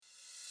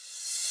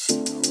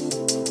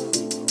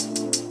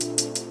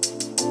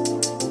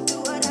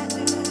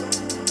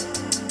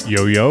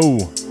Yo, yo.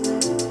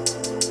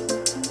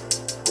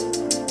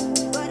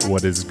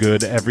 What is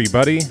good,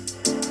 everybody?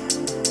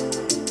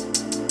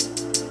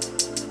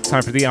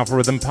 Time for the Alpha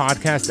Rhythm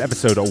Podcast,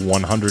 episode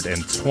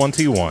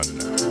 121.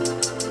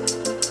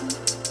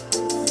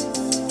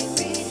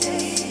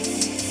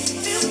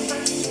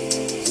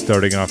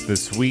 Starting off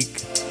this week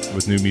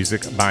with new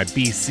music by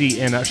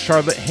BC and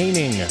Charlotte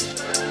Haining,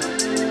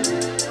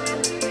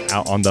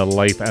 out on the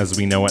Life as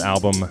We Know It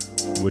album,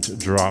 which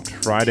dropped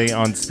Friday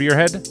on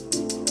Spearhead.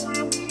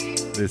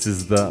 This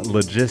is the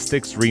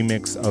Logistics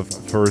remix of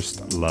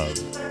First Love.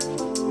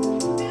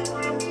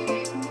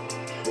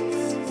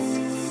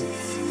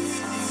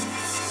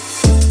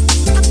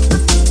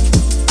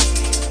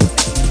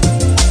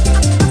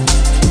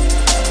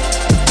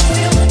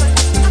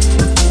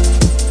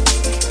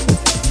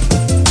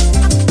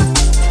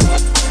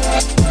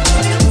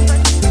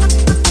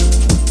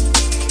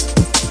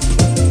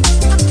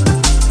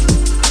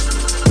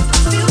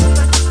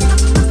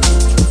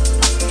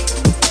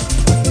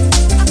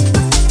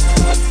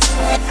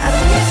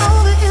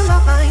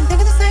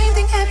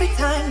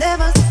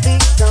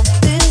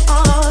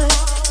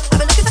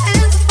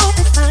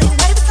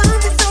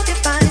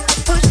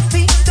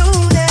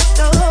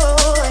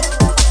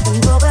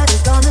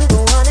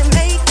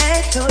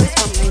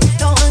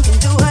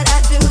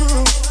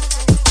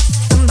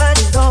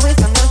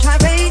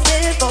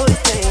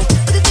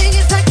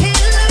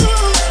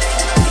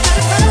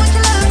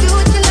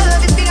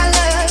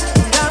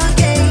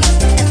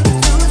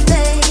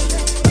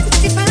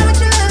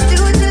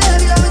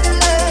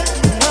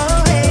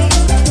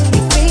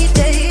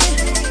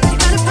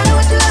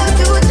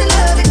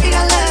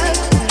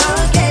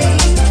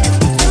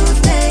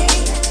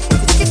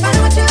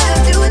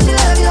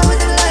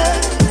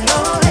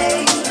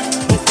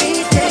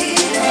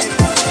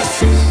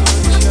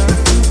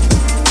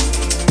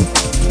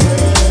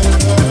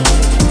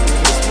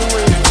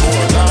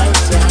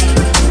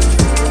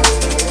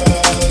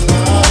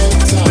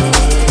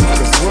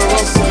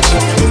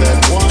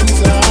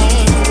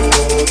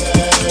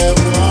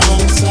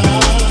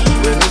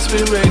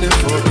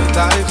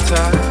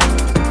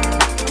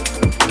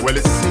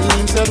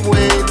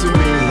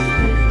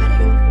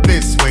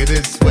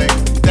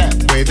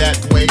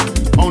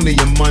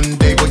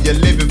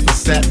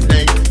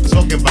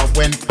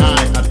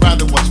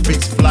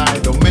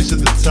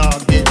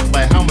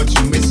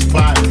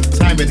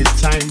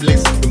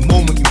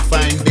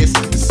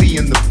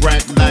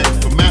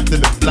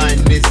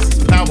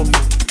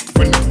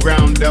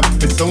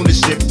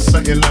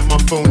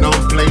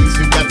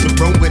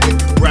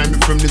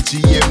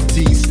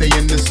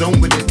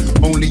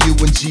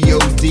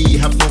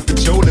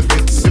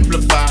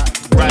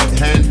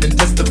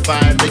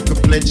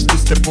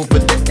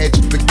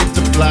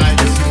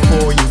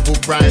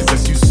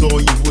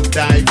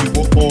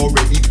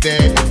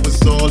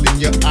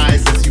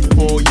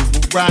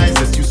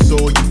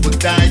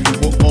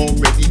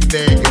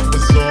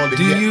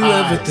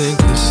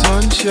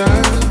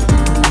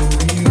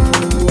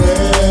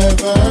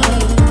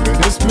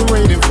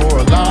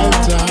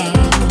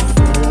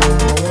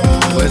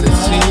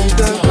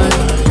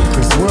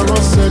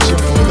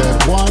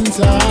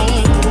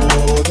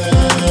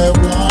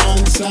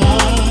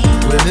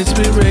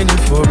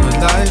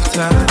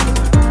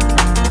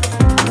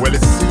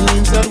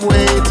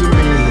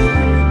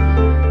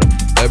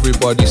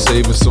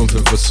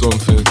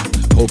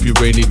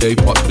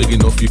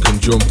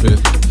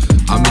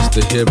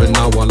 Here and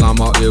now while I'm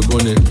out here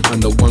running,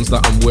 and the ones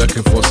that I'm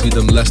working for see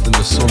them less than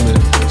the summit.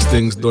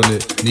 Things done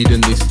it,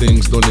 needing these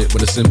things done it. When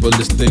the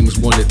simplest things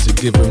want it, to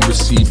give and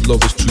receive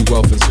love is true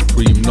wealth and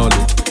supreme knowledge.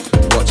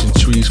 Watching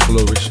trees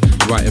flourish,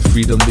 writing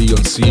freedom the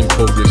unseen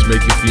published,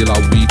 make you feel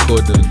how we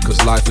couldn't.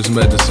 Cause life is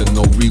medicine,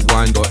 no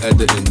rewind or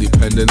editing,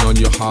 depending on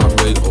your heart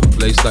rate or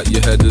place that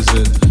your head is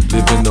in.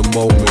 Live in the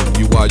moment,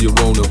 you are your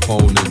own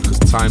opponent.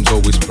 Cause time's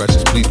always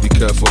precious, please be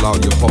careful how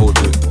you're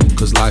holding.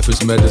 Cause life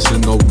is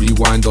medicine, no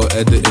rewind or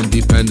editing,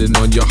 depending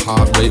on your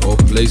heart rate or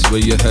place where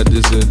your head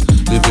is in.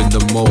 Live in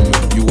the moment,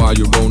 you are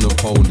your own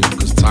opponent.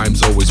 Cause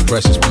time's always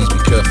precious, please be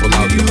careful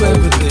how you're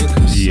holding.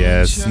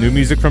 Yes, new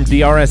music from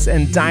DRS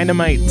and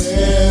Dynamite.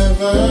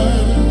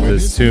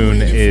 This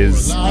tune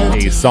is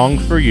A Song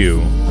For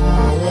You,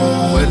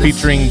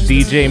 featuring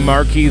DJ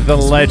Marky the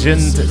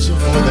Legend.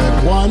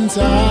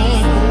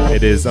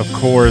 It is, of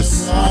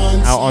course,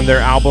 out on their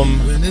album,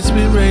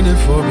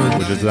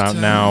 which is out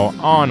now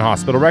on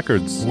Hospital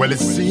Records. Well, it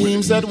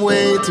seems that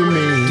way to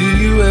me. Do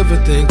you ever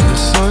think of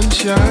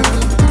sunshine?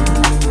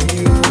 Do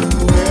you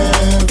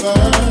ever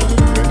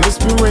been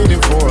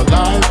inspiring for a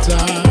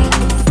lifetime?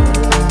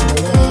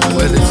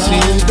 Well, it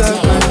seems that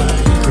way.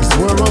 Cause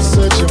we're all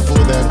searching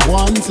for that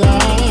one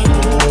time.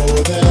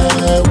 Oh,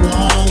 that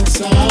one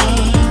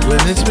time.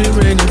 When it's been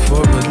raining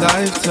for a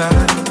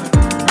lifetime.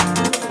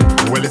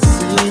 Well, it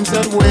seems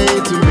that way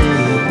to me.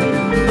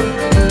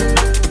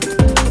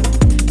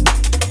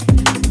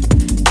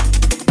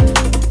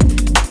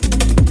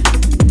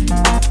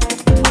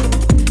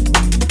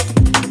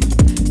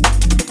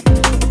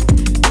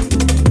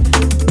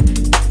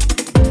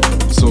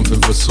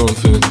 Something for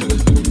something.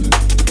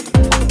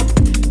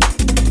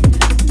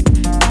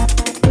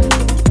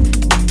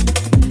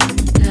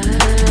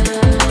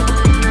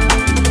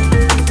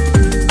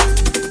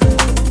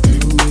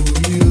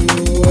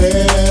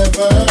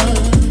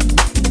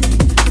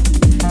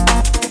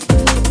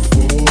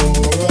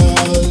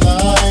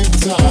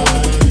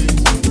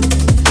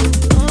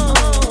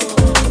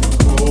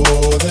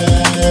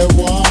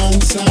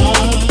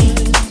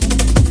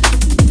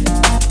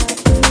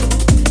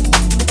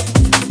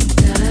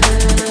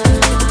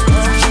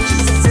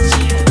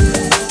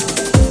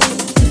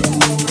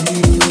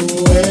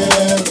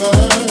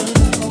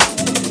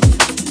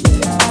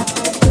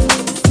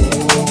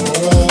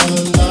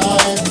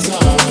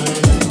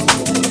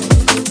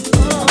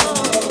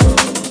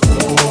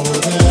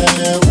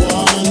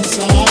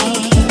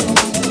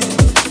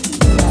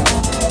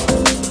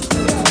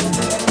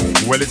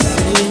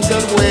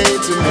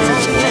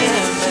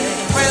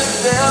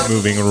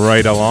 Moving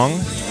right along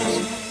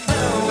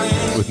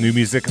with new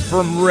music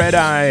from Red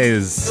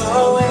Eyes.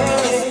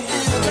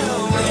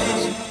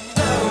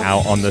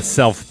 Out on the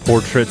Self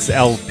Portraits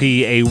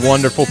LP, a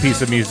wonderful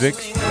piece of music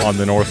on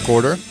the North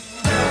Quarter.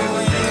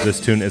 This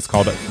tune is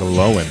called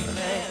Glowin'.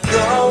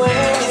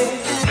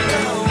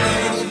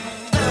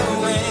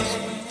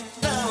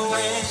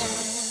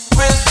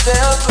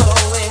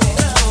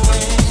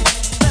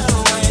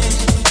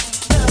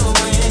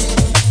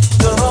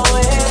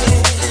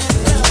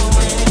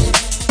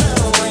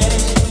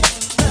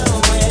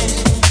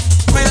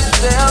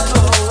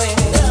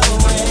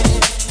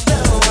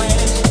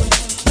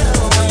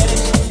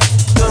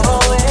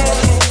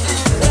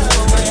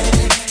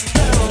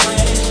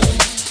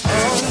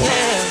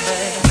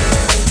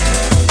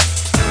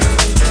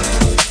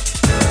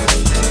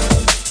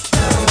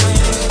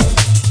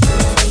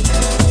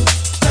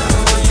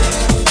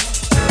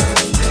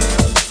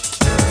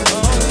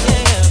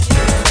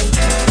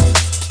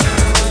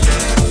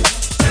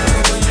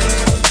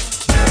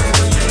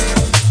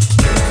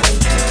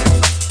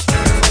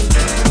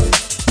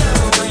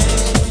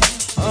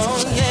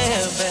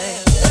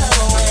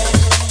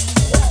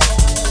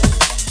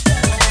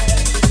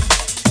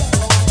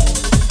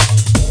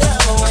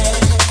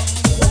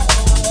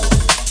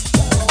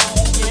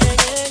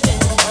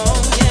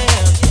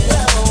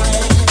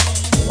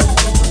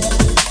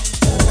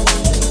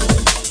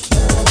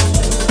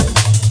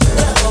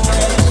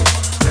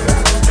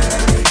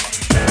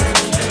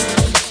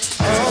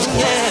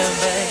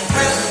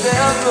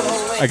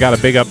 I got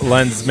to big up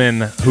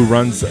Lensman, who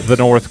runs the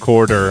North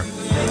Quarter.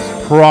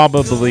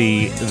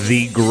 Probably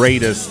the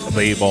greatest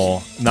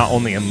label, not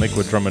only in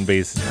liquid drum and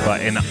bass,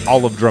 but in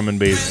all of drum and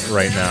bass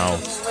right now.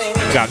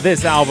 Got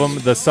this album,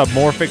 the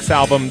Submorphics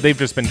album. They've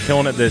just been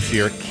killing it this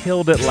year.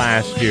 Killed it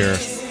last year.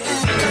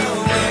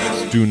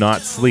 Do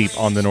not sleep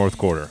on the North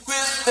Quarter.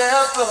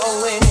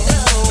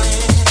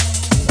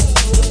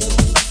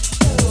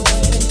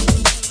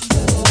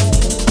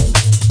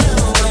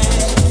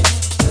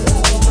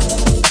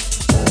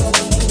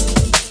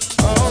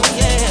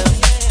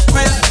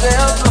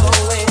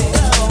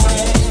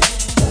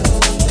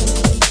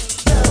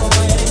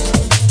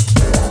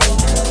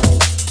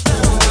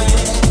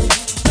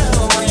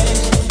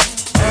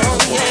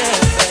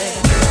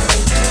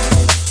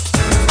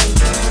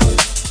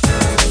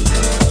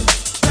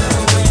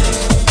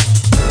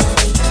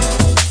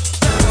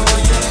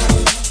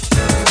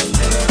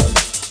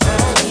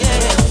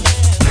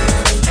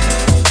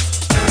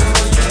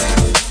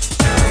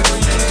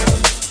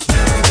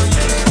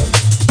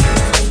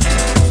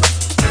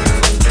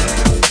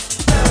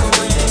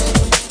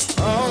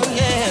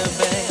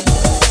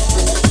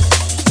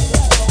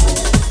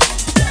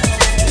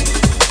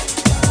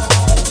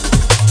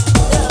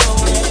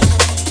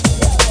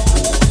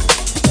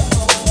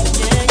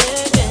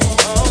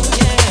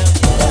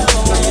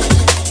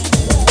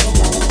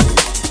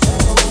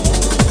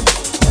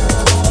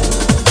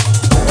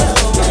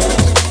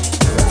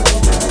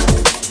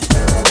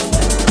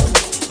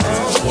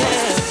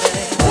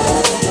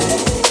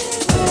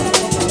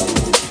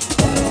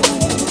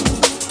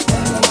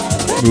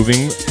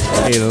 Moving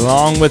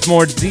along with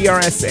more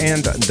DRS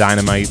and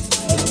Dynamite.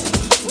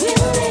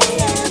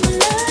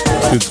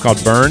 Tune's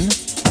called Burn,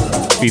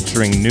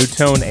 featuring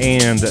Newtone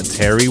and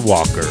Terry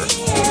Walker.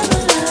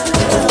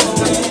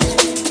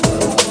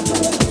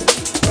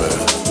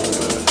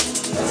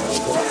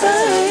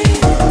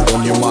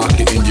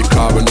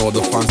 And all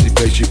the fancy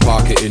place you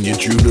park it in, your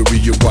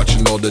jewellery, you're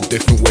watching all the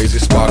different ways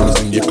it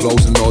sparkles in your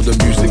clothes and all the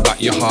music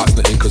that your heart's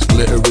knitting, cause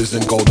glitter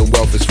isn't gold and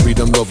wealth is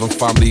freedom, love and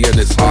family, and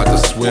it's hard to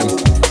swim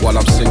while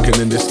I'm sinking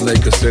in this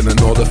lake of sin and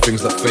all the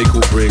things that fake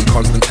will bring.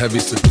 Constant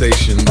heavy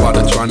sedation while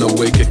they're trying to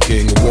wake a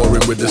king,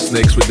 warring with the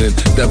snakes within,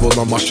 devil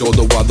on my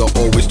shoulder while they're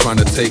always trying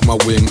to take my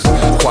wings.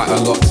 Quite a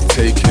lot to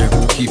take in,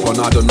 keep on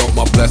adding up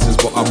my blessings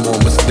but I'm more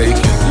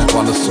mistaken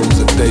while the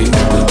sun's are dating,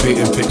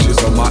 painting pictures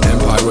of my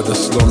empire of the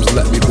slums.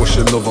 Let me push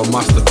another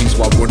masterpiece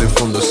while running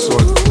from the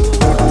sun,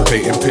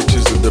 painting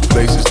pictures of the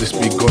places this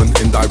begun,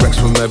 indirects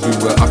from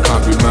everywhere, I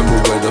can't remember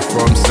where they're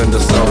from. Send a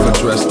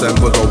self-addressed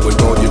envelope with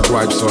all your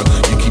gripes on,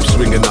 you keep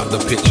swinging at the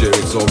picture,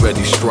 it's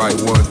already strike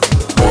one.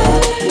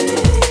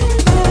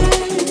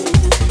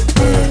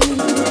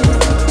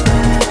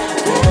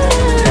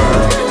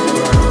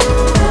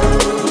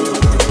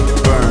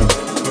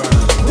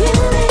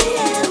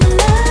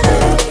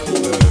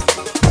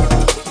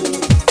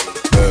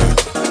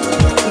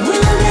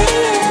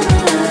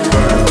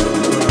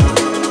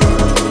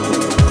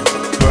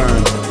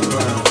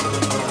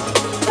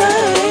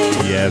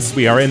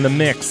 We are in the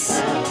mix.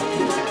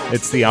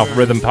 It's the Alpha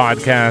Rhythm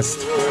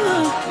Podcast.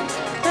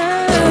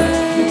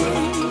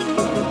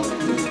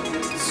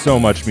 So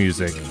much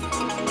music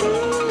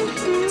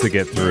to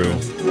get through.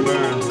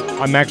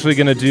 I'm actually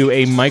going to do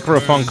a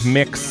microfunk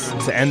mix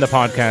to end the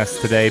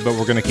podcast today, but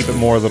we're going to keep it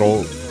more a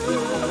little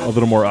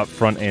more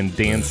upfront and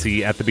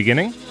dancey at the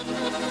beginning.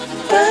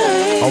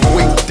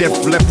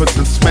 Def Leppard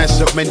and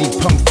smash up many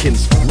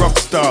pumpkins.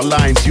 Rockstar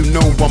lines, you know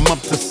I'm up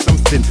to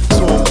something.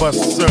 Tour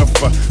bus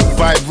surfer,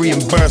 vibe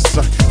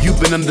reimburser. You've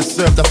been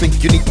underserved, I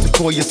think you need to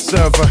call your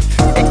server.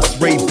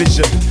 X-ray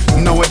vision,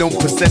 no I don't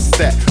possess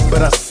that,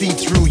 but I see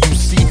through, you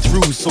see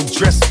through, so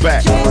dress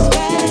back.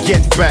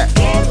 Get back,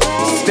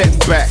 step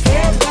back.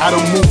 I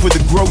don't move with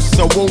the growth,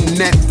 so won't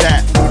net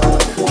that.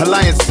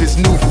 Alliances,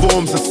 new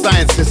forms of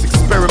sciences,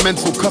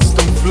 experimental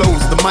custom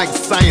flows, the mic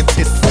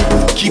scientists.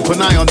 Keep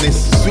an eye on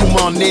this, zoom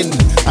on in.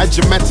 I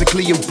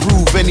dramatically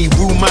improve any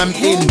room I'm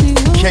in.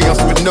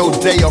 Chaos with no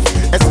day off,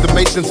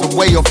 estimations are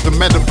way off. The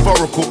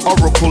metaphorical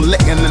oracle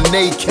letting an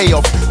AK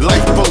off.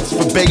 Lifeboats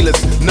for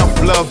bailers, enough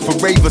love for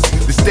ravers.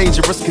 This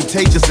dangerous,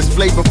 contagious, this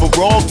flavor for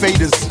all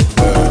faders.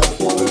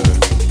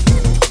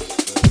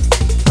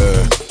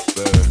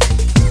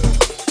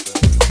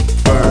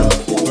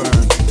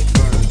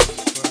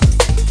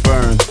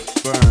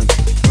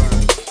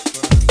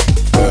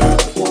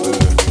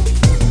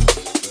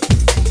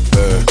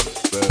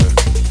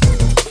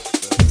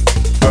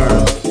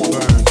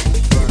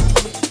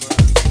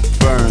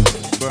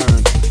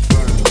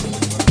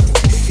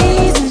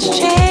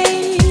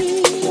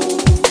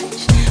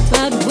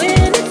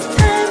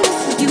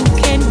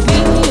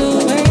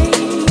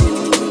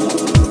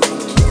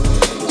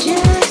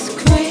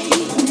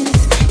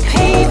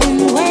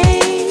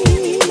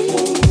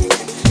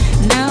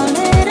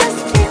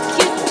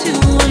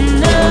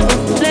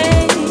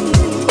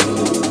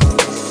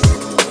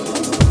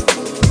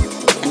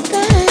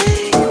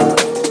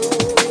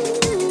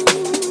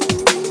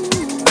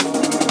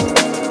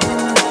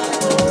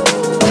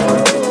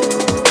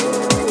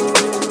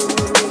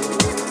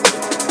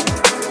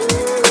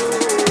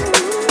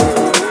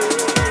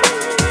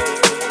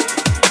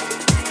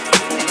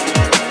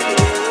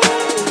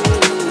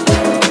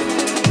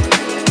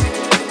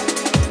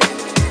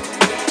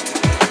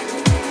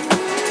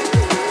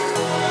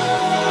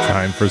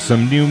 For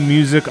some new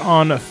music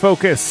on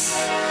Focus.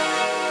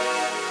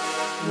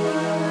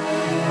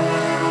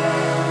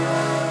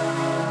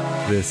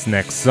 This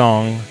next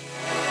song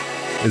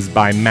is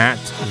by Matt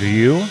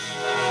View,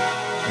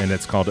 and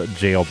it's called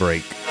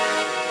Jailbreak.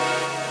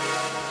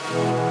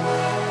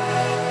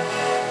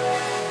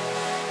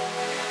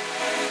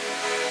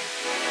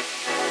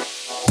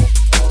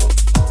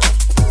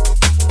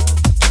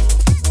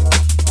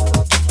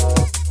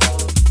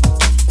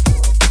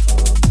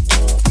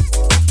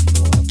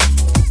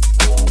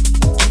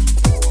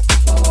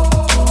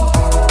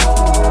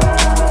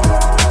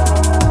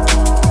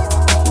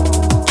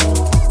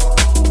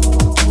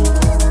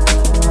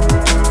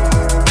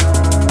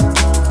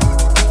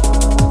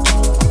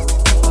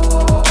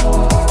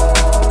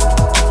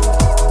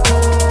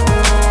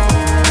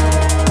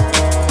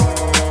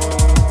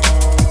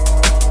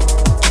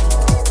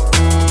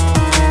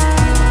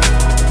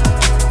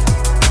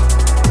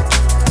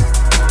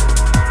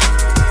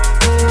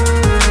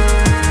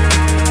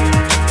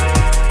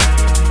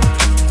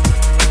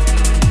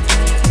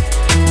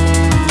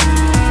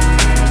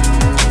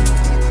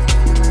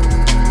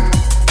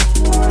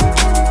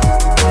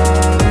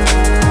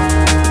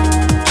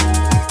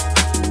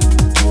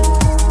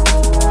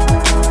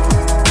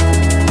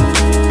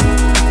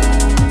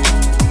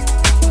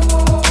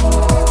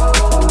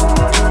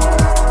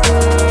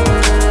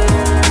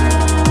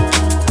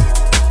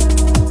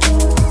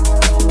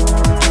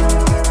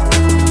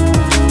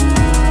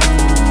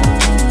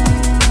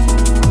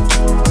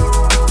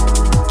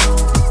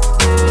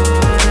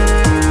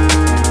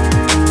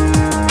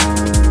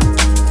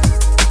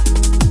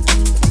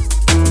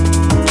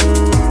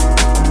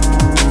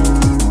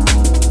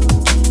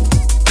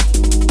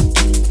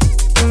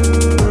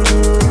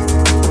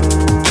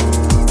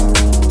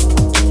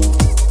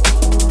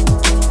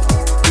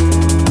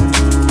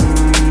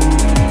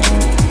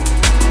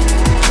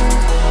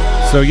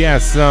 So yeah,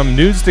 some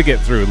news to get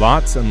through.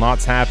 Lots and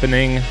lots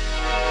happening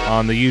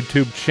on the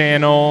YouTube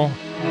channel.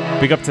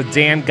 Big up to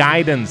Dan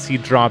Guidance. He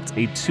dropped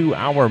a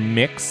 2-hour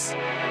mix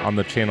on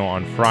the channel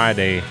on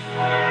Friday.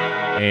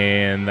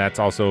 And that's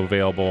also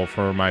available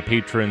for my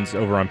patrons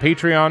over on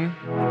Patreon.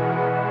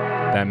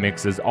 That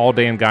mix is all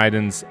Dan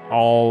Guidance,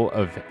 all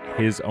of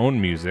his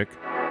own music.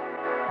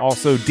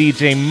 Also,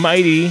 DJ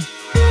Mighty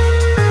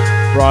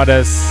brought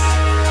us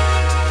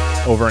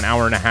over an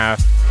hour and a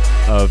half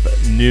of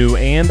new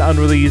and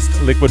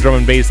unreleased Liquid Drum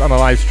and Bass on a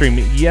live stream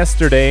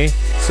yesterday,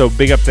 so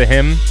big up to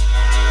him.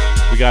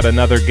 We got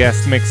another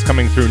guest mix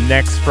coming through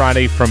next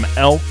Friday from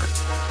Elk.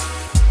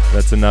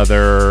 That's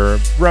another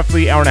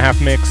roughly hour and a half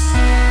mix,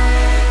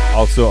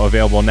 also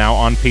available now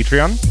on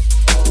Patreon.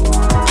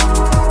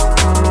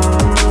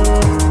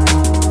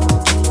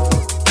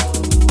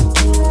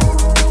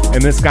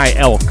 And this guy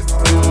Elk,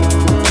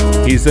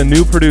 he's a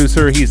new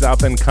producer, he's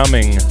up and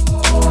coming,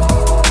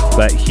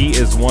 but he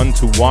is one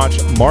to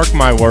watch, mark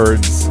my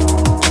words.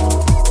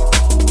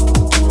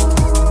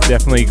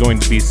 Definitely going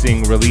to be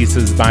seeing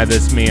releases by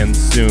this man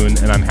soon,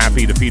 and I'm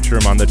happy to feature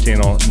him on the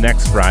channel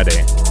next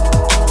Friday.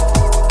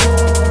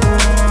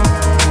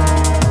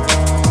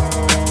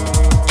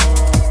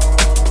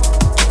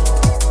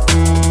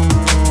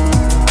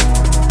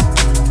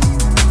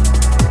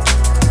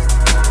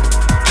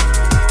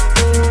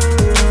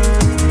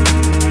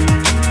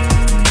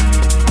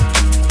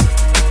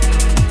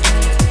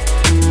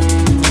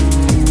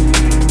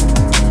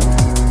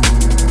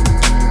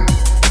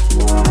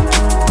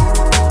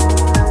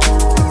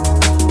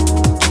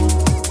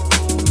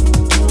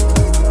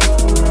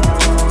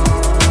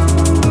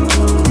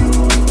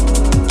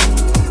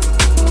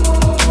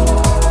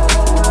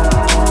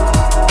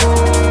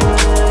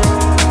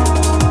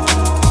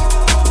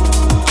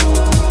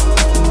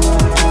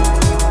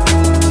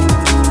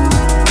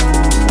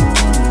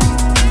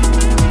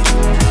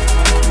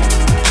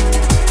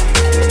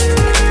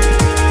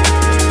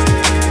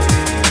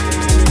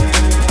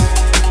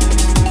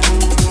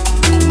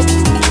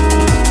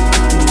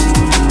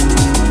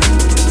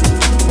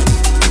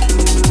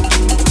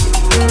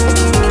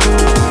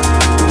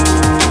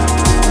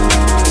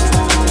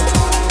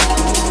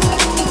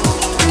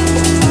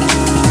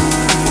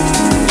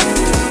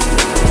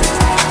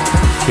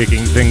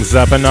 Kicking things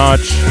up a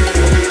notch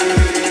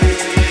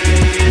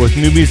with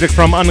new music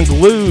from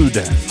Unglued,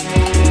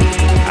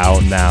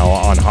 out now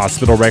on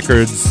Hospital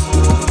Records.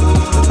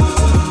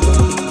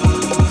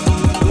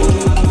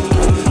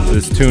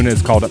 This tune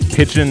is called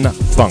Pitchin'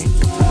 Funk.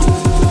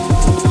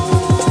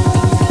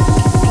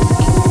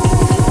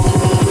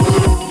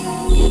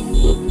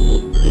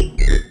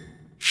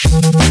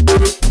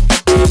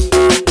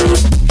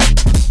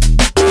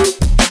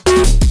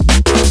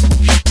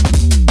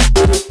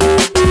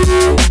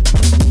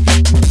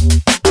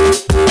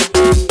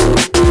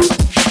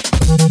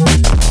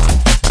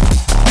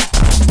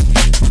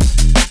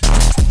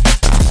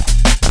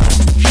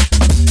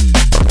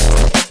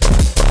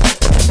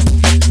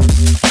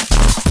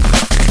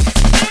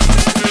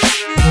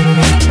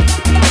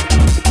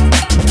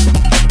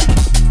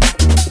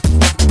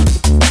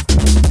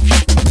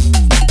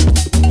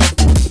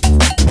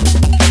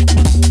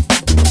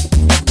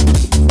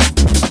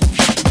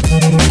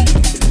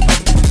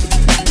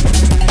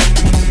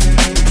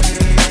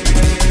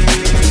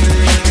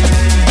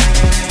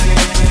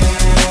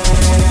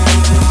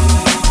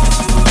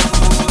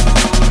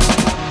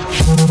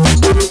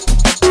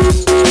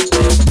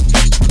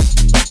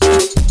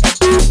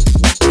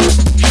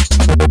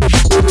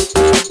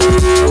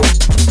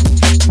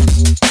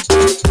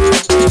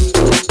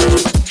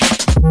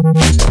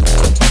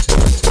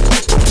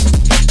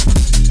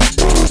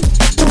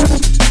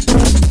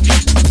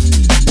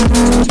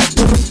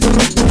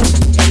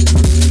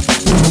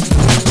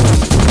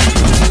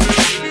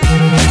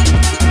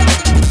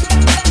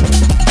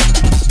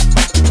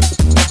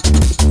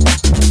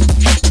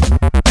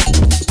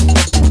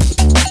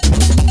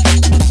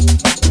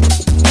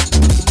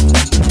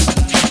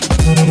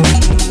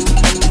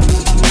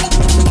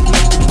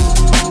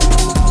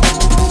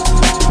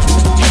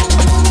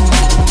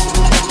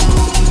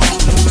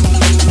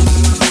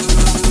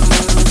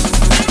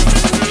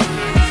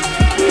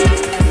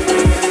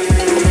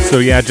 So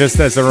yeah, just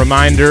as a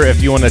reminder,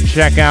 if you want to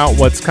check out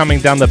what's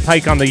coming down the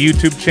pike on the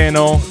YouTube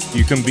channel,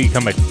 you can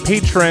become a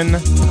patron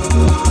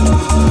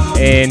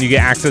and you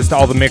get access to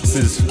all the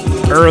mixes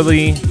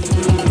early.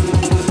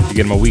 You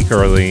get them a week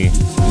early.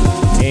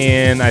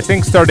 And I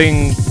think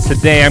starting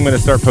today, I'm going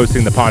to start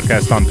posting the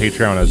podcast on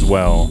Patreon as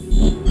well.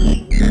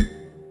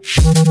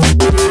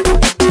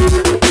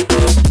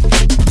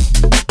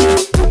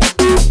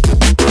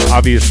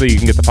 Obviously, you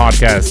can get the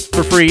podcast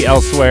for free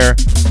elsewhere,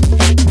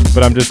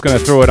 but I'm just going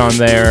to throw it on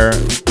there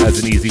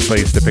as an easy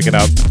place to pick it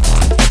up.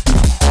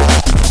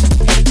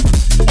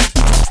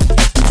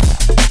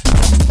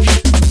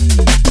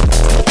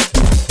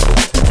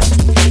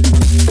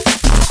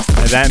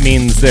 And that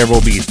means there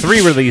will be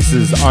 3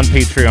 releases on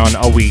Patreon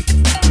a week.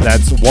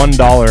 That's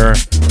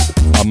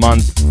 $1 a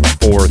month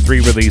for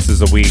 3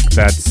 releases a week.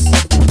 That's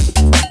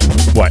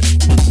what?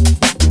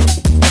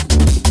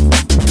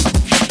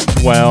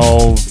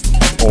 12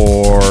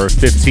 or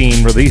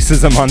 15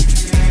 releases a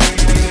month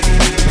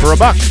for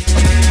 $1.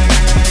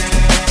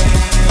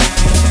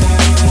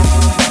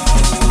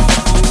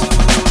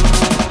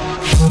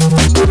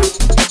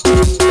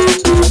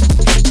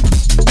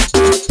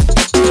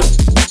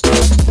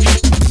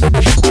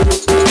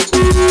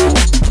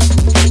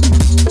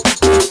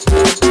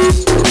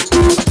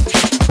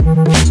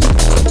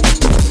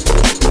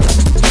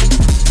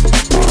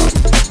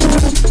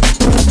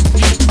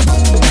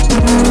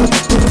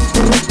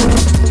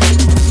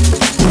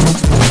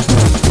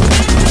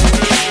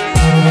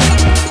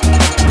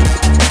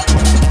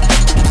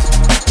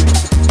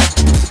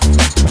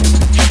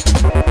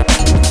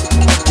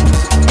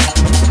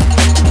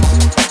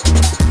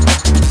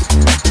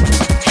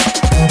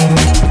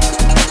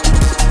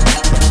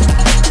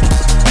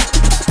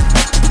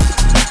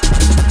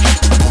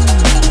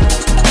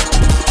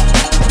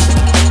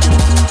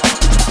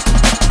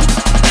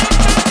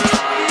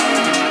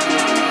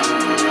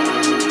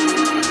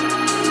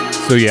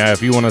 So yeah,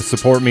 if you want to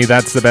support me,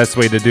 that's the best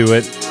way to do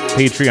it.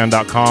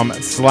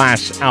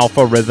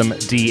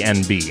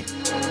 Patreon.com/AlphaRhythmDNB.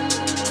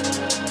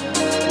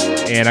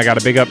 And I got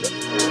to big up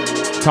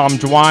Tom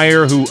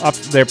Dwyer, who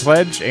upped their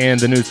pledge, and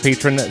the newest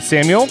patron,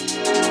 Samuel.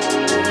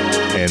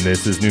 And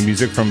this is new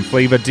music from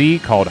Flava D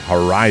called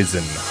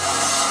Horizon.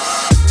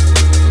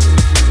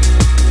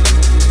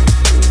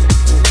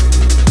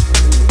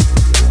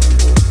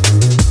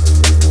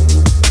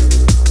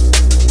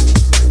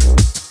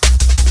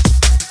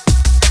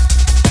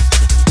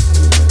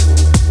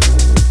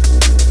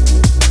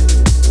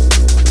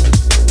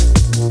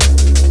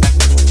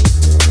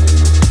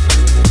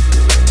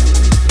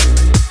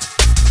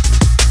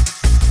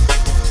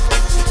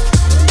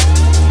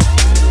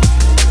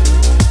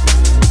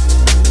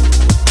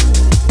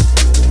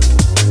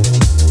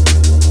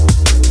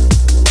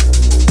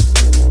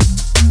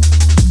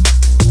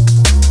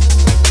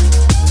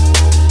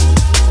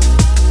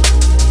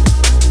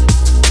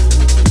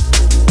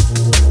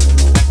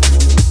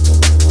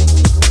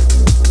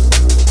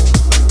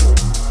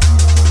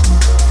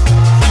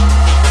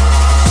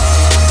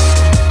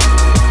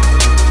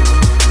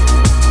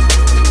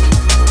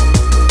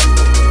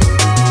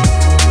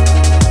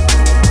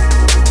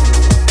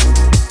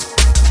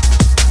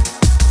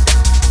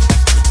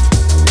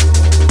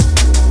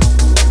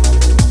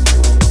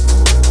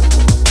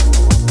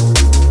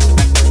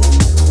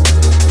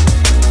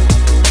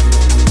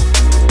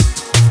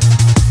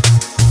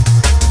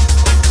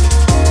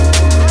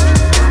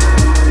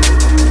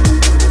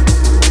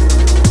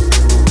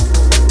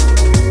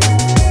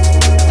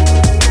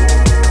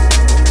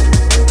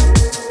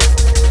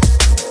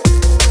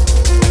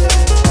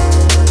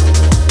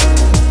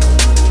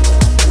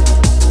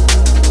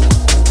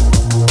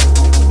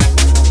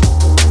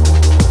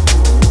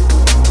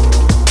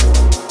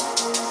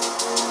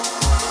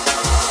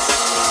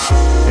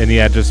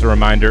 yeah, just a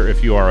reminder,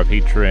 if you are a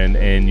patron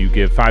and you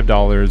give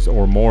 $5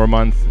 or more a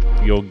month,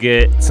 you'll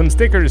get some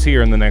stickers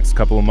here in the next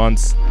couple of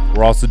months.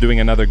 We're also doing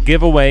another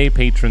giveaway.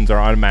 Patrons are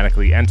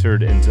automatically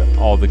entered into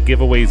all the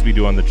giveaways we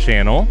do on the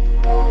channel.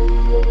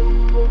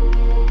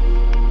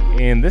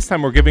 And this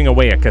time we're giving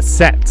away a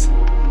cassette.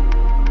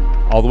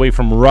 All the way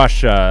from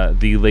Russia,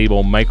 the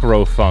label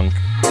Microfunk,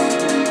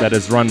 that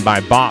is run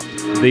by Bop.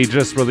 They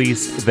just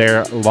released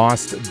their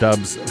Lost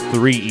Dubs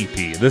 3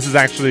 EP. This is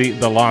actually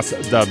the Lost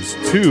Dubs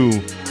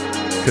 2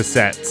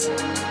 cassette,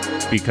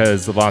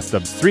 because the Lost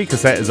Dubs 3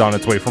 cassette is on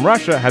its way from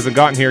Russia, hasn't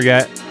gotten here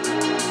yet,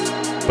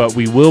 but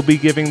we will be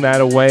giving that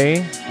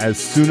away as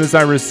soon as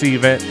I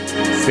receive it.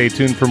 Stay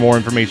tuned for more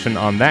information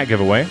on that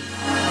giveaway.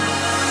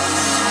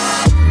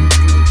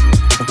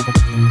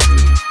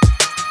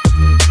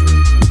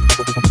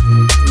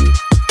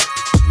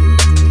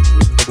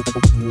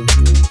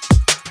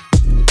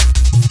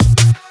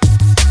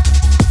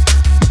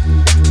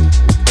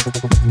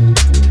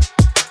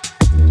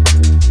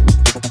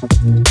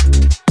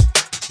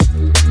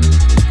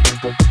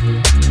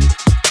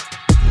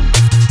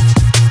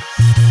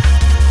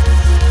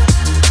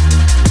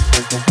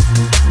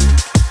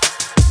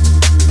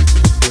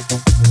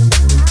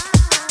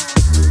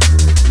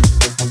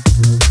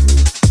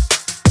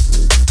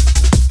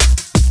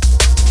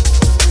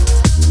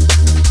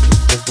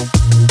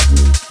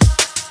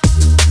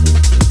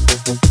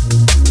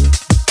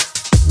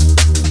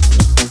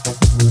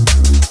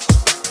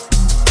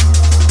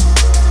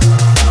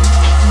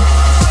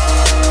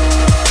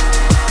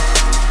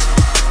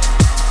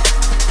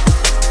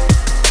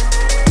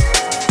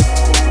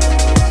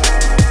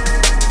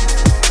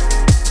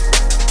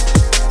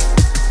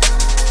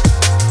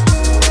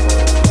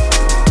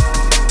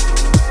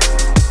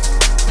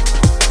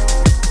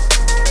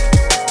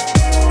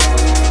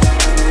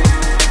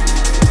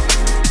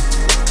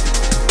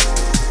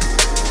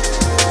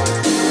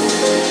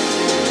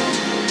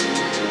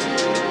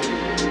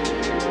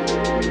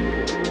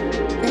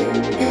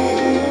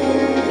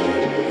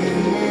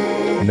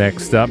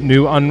 Next up,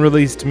 new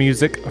unreleased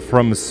music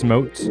from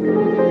Smote.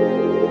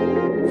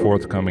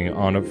 Forthcoming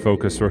on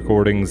Focus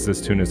Recordings.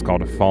 This tune is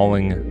called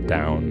Falling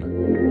Down.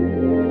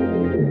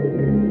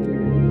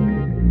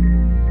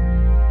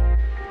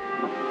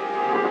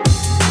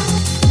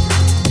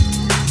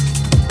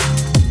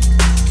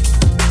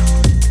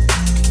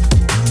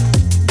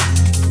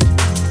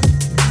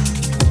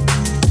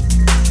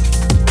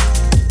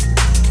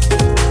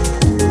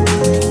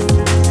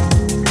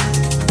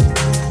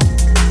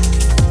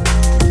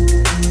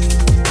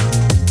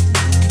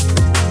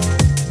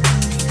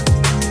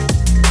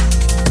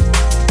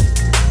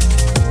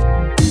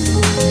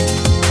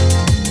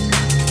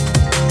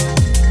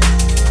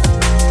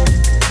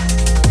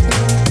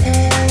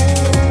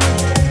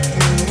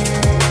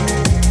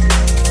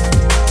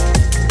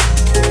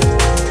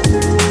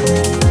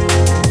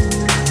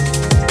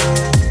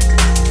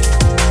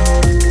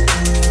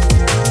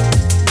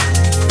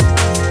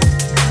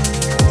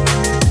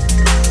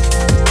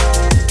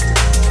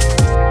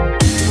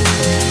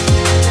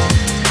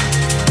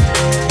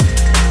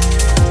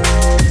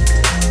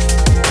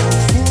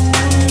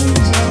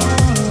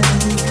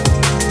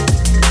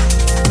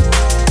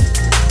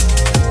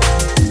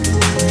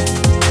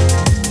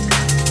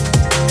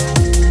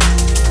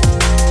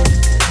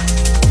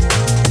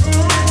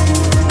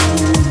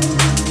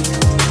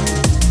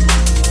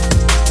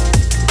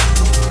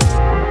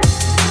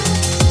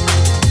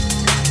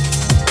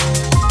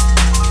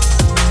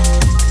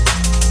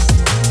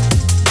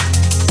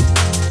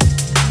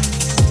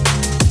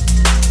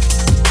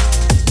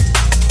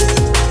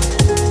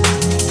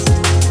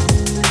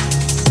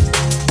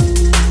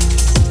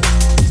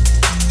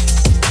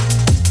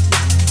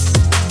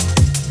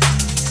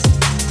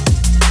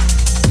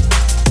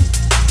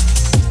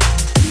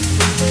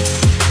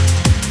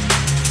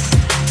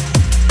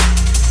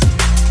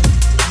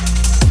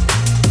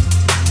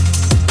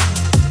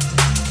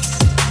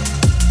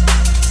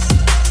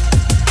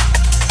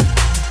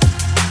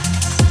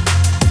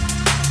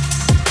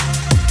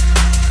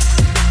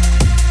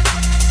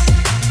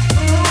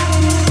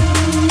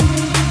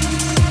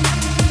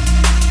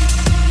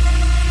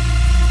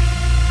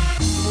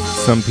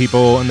 Some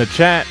people in the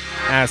chat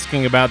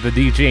asking about the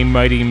DJ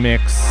Mighty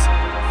mix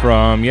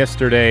from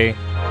yesterday.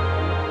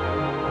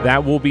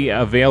 That will be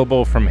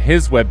available from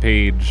his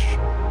webpage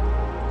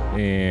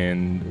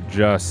in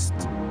just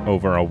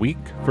over a week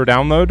for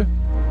download,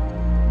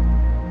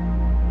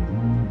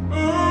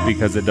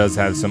 because it does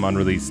have some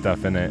unreleased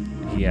stuff in it.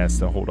 He has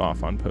to hold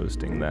off on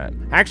posting that.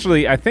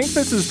 Actually, I think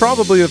this is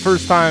probably the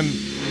first time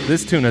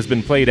this tune has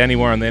been played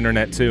anywhere on the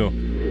internet too.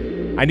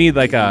 I need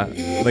like a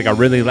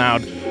really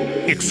loud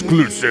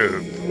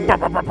exclusive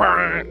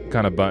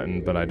kind of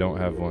button, but I don't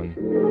have one.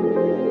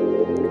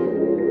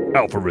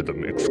 Alpha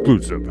Rhythm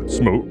exclusive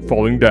Smote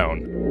Falling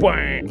Down.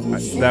 Bang!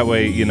 That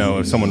way, you know,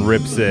 if someone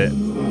rips it,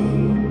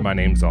 my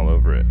name's all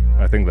over it.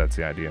 I think that's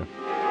the idea.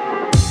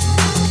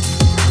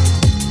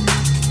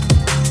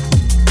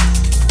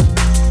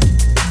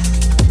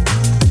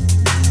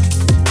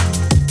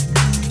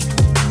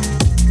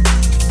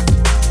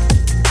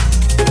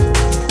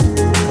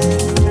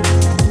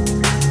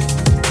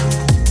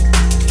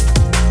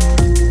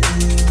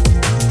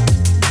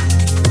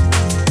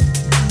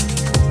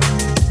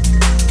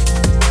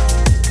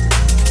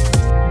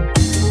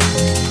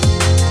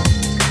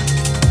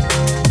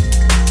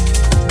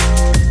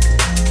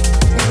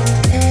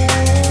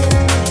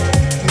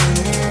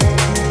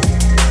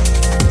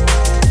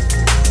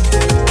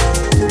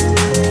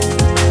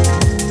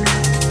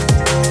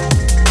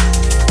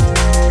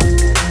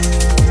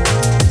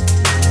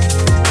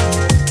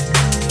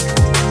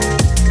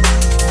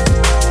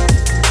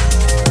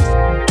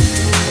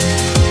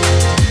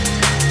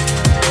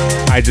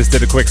 just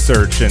did a quick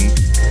search, and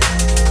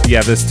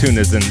yeah, this tune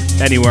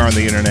isn't anywhere on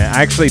the internet.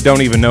 I actually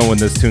don't even know when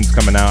this tune's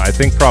coming out. I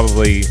think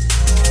probably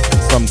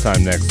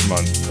sometime next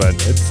month, but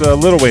it's a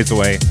little ways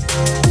away.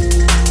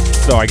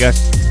 So I guess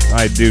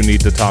I do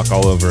need to talk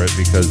all over it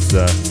because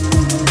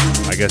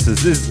I guess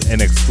this is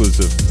an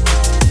exclusive.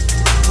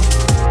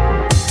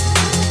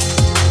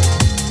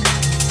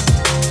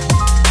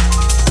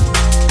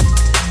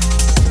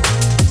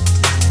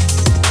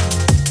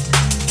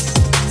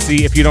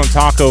 See, if you don't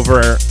talk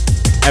over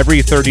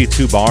every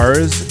 32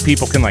 bars,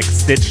 people can like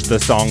stitch the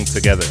song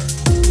together.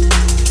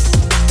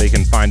 They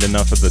can find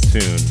enough of the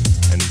tune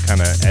and kind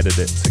of edit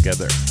it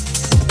together.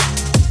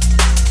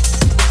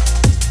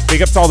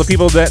 Big up to all the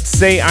people that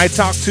say I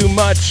talk too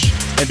much,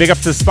 and big up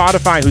to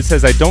Spotify who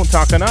says I don't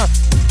talk enough.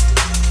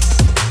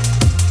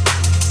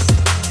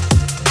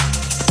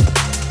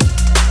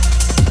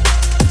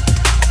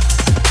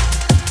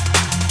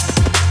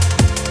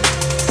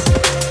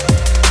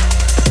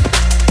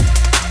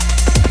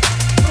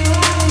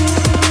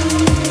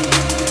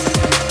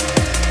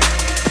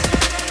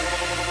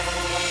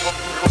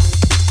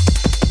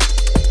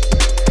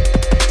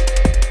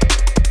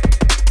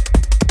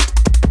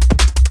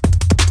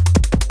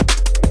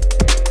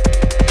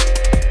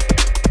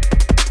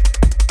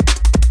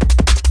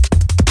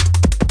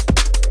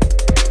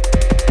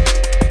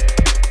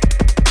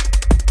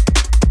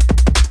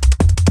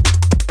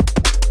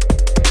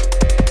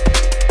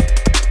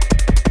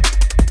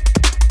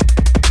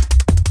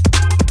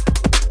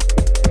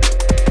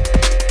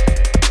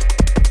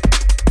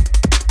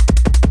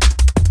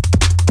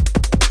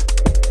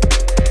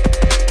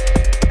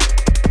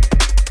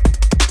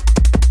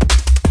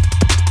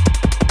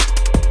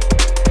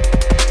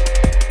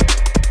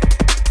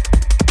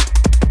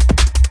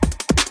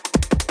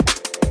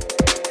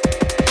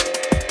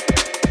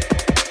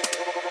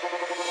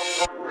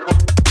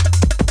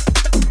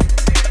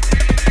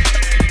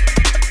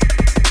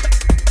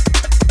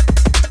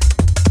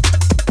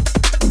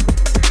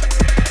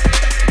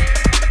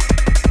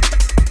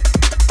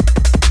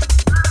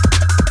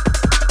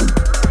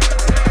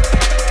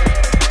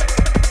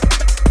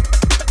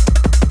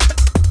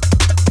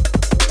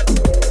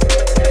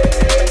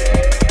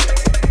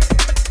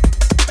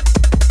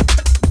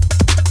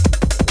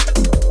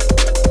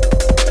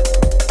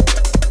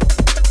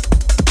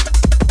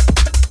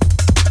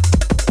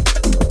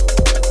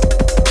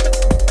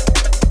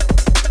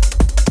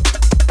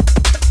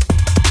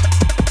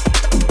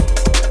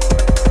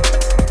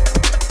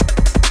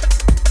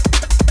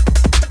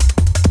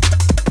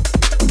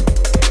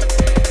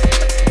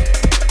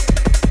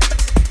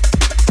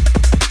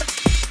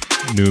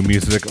 New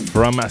music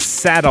from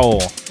Saddle.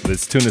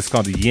 This tune is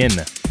called Yin.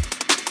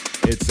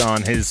 It's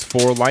on his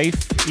For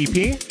Life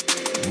EP,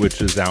 which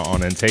is out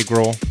on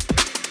Integral.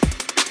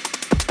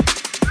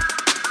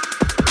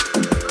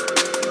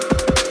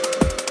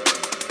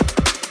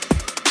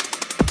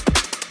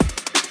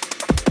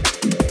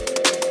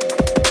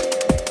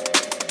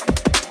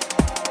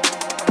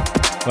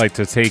 I'd like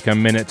to take a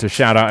minute to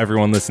shout out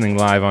everyone listening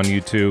live on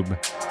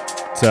YouTube.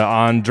 To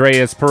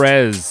Andreas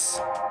Perez,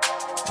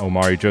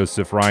 Omari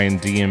Joseph, Ryan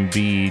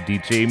DMB,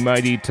 DJ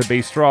Mighty, to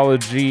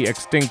Bastrology,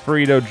 Extinct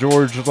Burrito,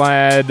 George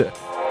Ladd,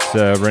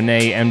 to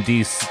Renee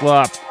MD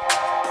Slup,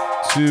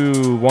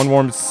 to One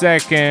Warm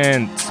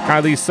Second,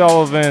 Kylie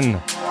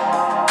Sullivan,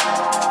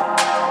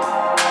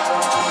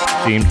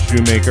 James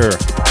Shoemaker,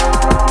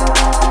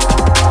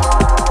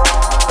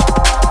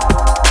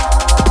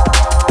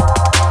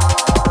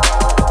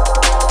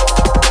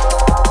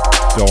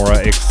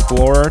 Dora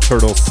Explorer,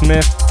 Turtle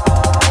Smith,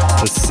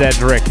 to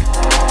Cedric,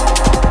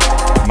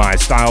 My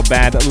Style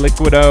Bad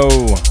Liquido,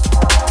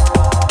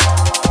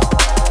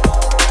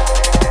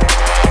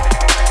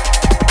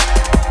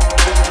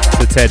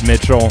 to Ted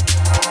Mitchell,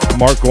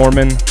 Mark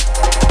Gorman,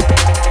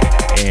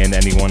 and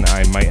anyone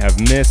I might have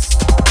missed.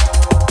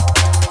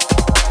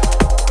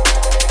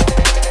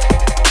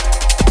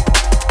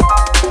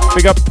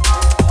 Big up.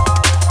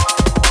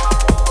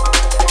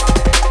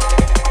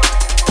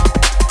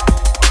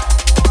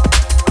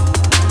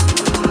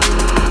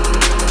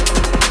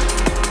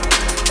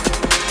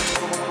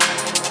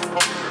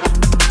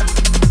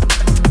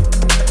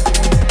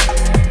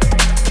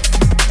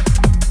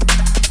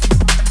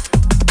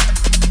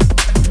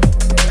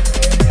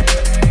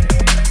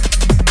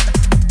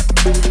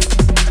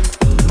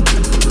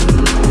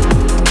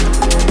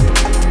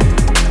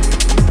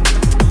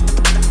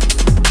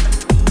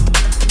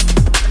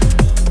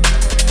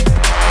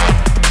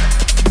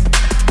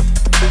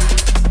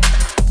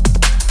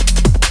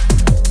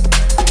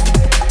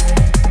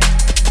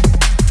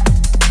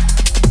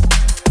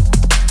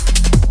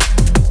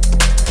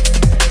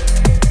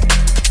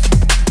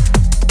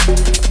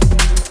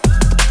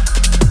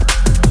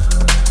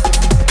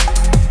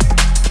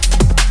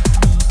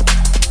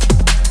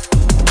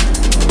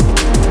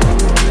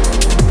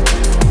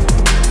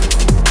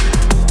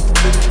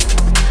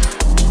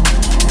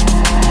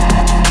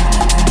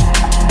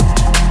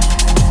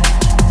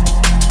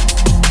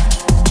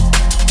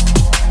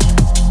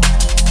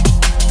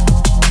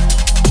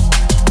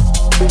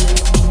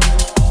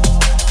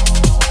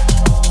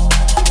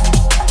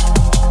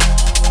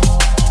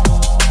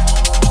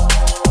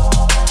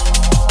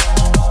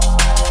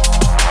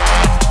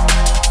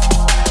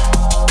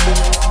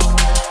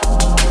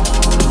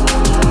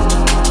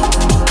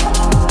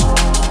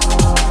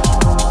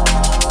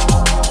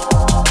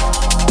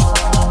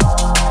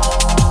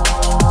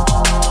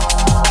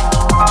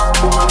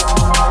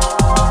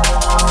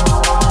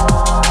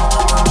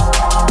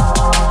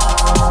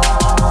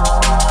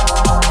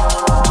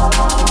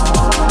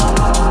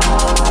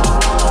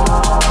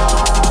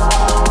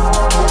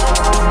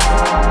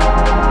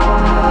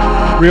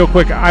 Real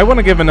quick, I want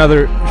to give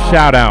another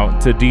shout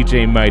out to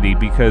DJ Mighty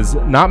because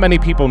not many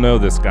people know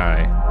this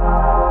guy.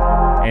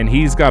 And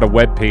he's got a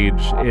webpage.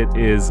 It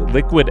is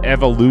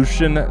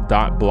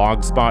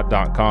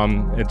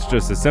liquidevolution.blogspot.com. It's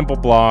just a simple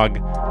blog,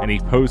 and he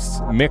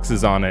posts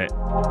mixes on it.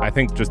 I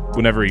think just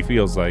whenever he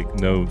feels like,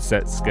 no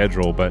set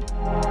schedule. But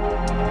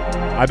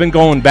I've been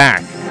going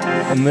back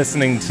and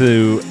listening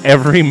to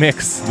every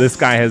mix this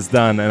guy has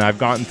done, and I've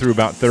gotten through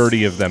about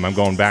 30 of them. I'm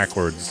going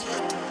backwards.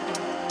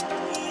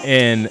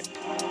 And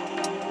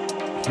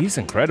he's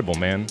incredible,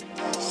 man.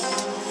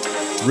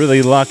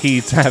 Really lucky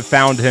to have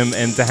found him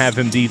and to have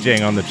him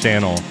DJing on the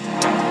channel.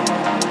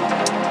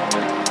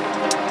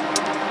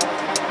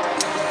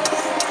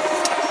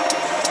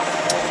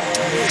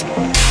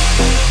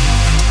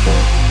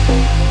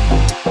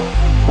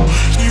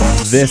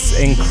 This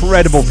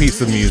incredible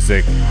piece of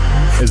music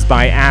is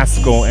by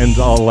Askell and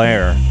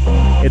Allaire.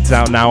 It's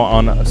out now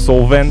on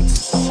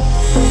Solvent,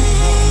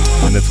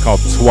 and it's called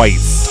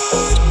Twice.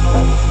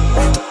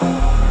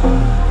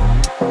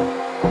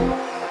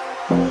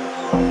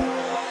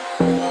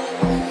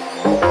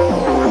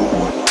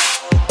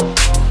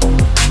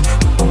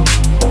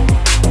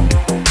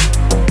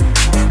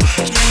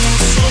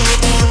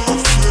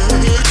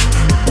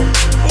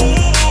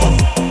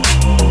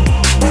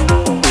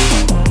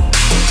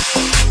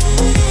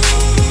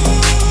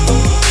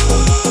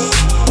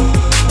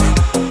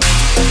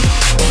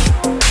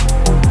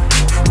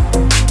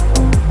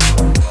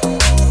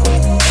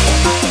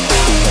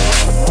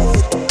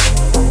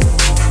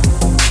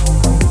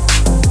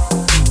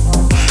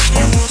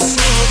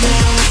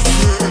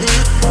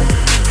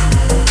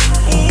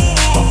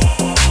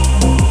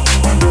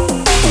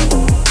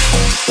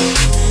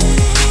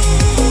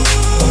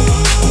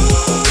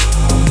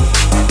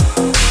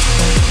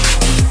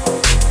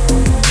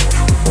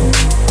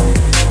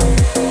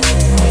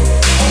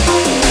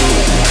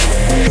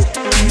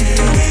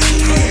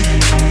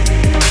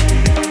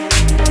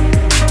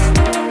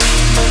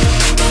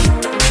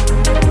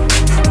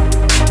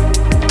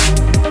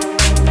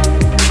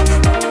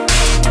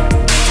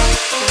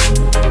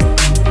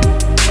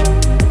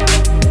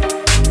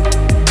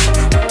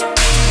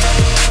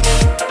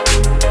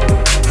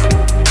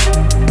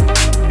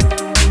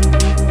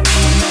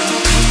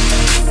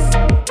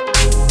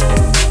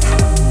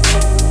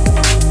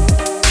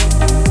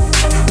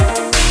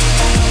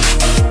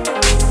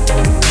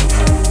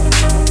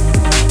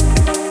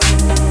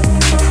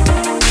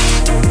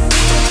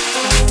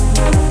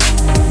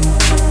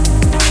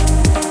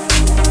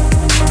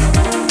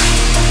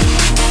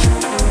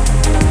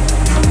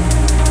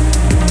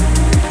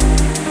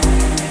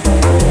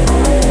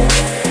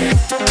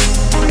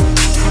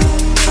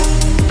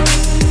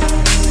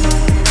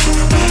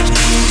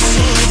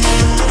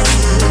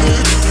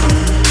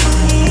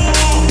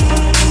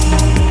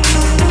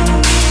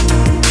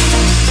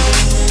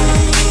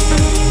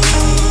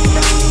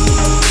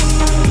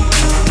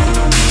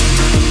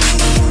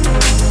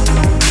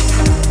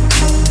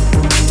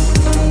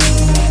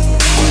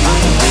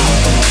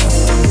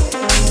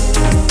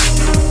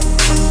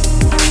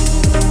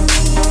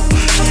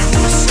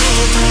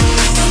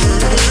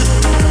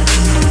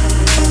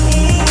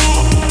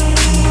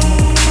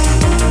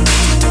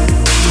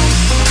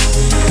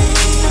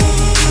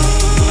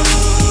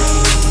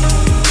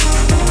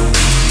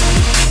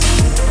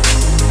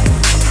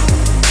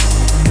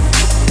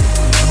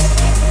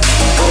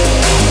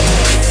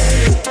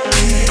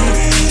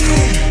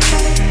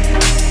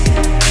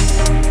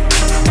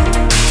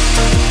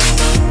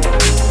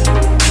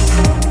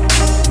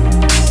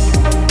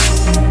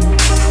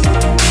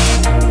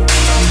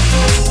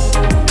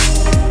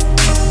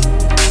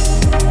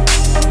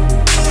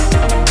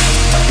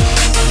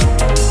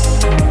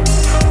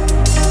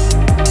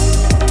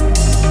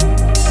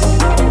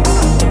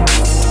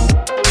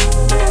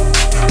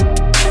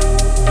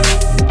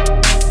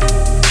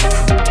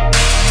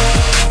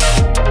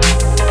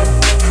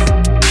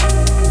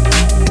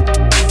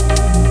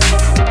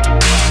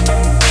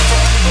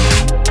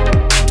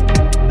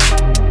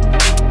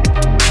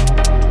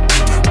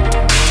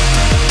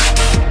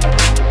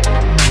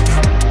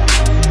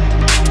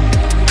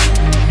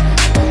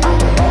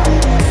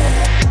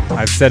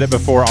 Said it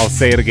before, I'll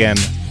say it again.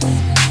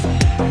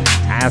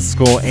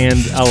 Askell and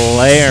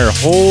Allaire.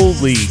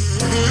 Holy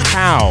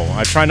cow.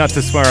 I try not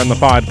to swear on the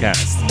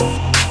podcast.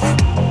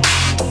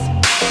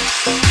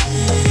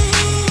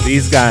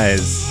 These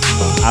guys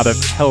out of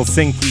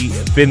Helsinki,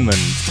 Finland.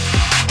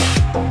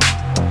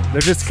 They're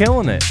just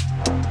killing it.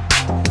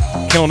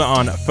 Killing it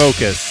on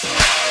Focus,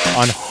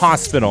 on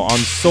Hospital, on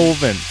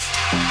Solvent.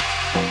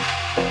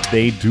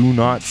 They do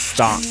not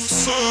stop.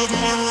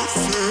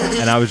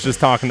 And I was just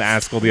talking to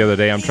Askell the other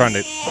day. I'm trying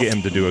to get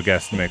him to do a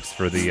guest mix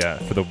for the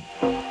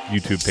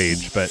YouTube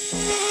page, but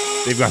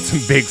they've got some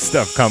big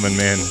stuff coming,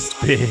 man.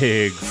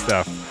 Big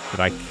stuff that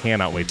I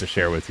cannot wait to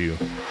share with you.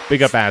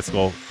 Big up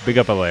Askell, big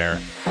up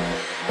Allaire.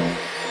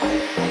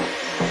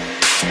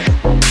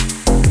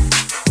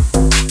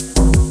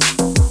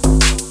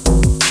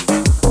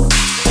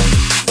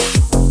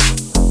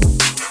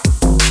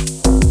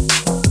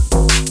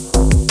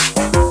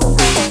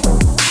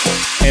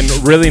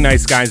 really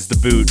nice guys to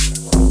boot.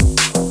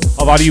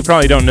 A lot of you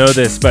probably don't know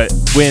this, but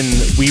when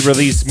we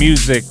release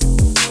music,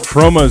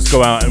 promos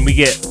go out and we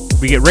get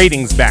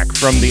ratings back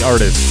from the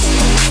artists.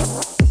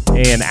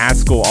 And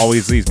Askell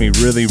always leaves me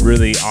really,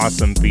 really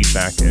awesome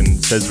feedback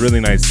and says really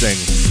nice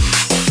things.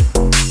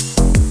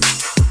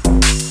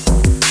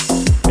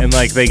 And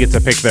like they get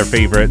to pick their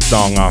favorite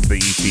song off the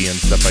EP and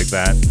stuff like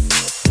that.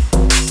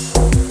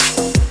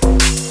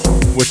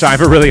 Which I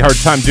have a really hard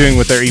time doing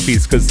with their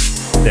EPs because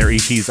their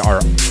EPs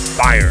are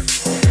fire.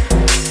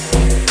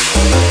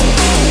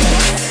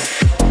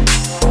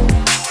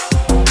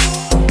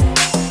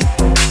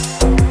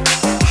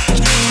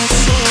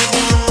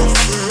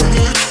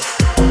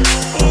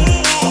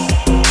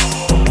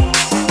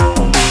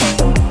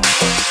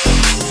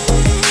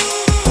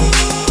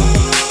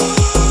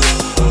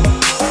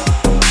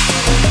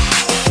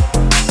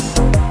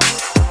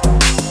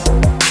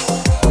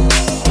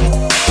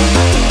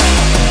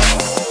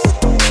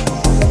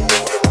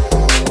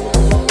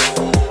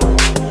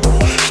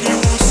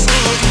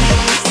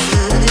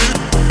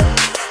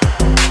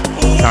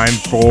 Time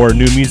for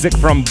new music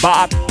from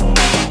Bop,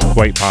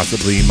 quite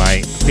possibly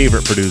my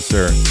favorite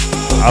producer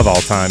of all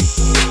time.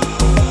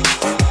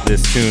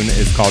 This tune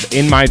is called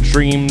In My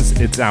Dreams.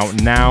 It's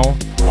out now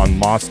on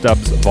Lost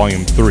Dubs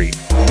Volume 3.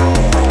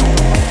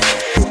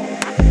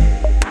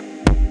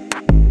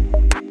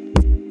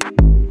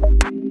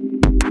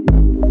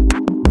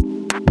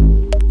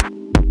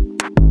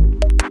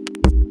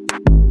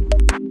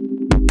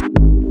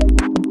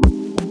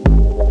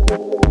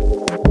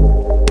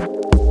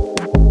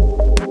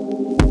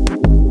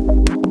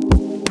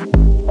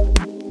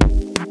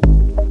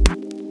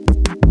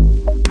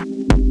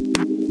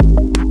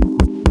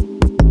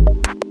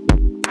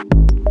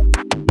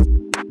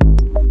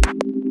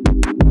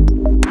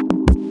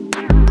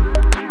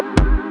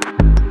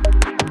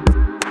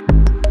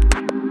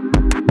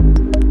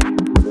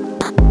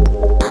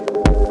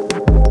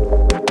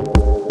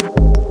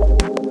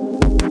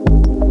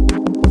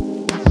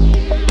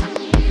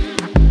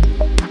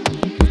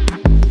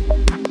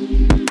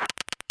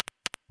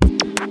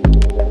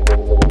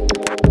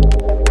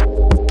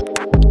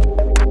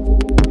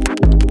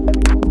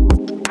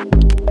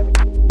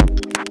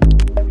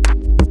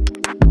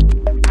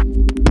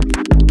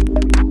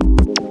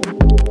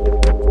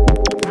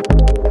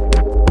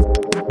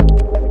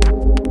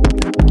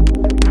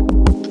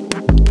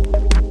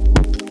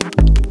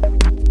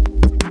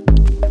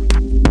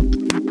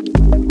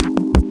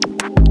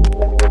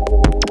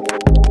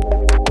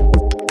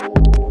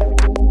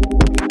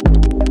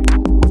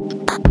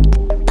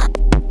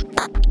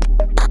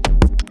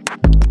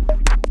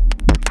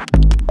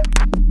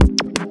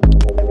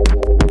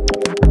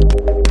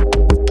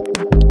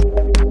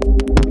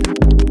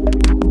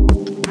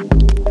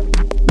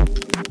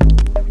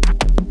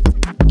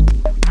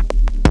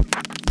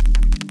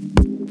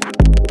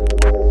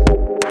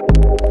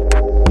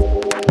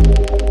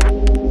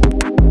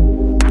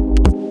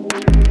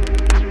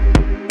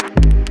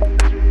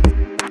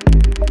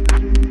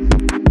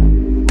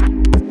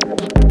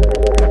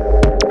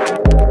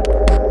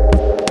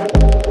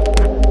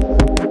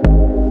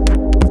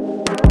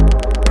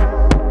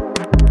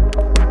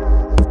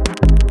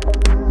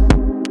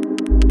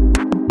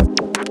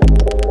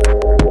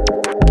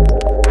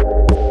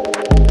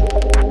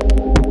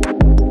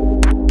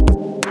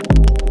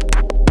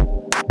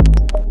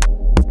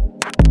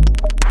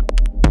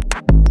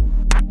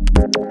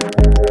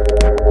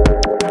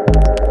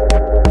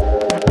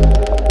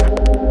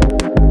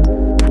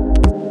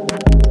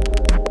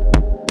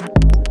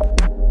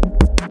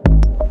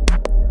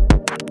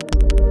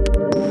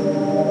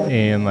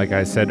 And like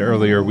I said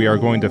earlier, we are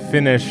going to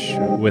finish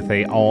with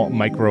a all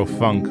micro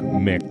funk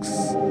mix.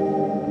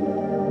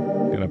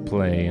 Gonna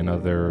play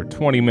another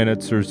 20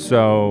 minutes or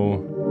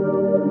so,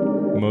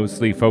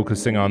 mostly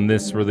focusing on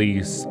this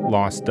release,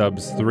 Lost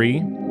Dubs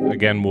 3.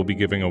 Again, we'll be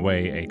giving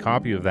away a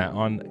copy of that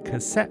on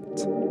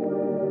cassette.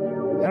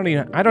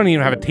 I don't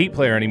even have a tape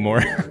player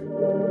anymore.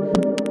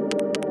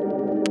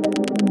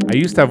 I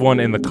used to have one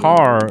in the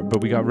car,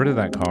 but we got rid of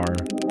that car.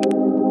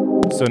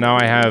 So now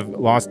I have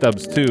Lost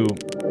Dubs 2.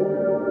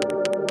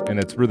 And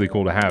it's really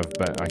cool to have,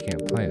 but I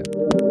can't play it.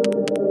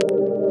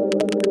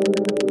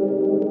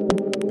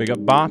 Big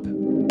up Bop.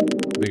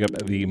 Big up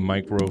the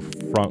Micro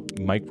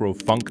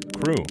Funk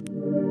crew.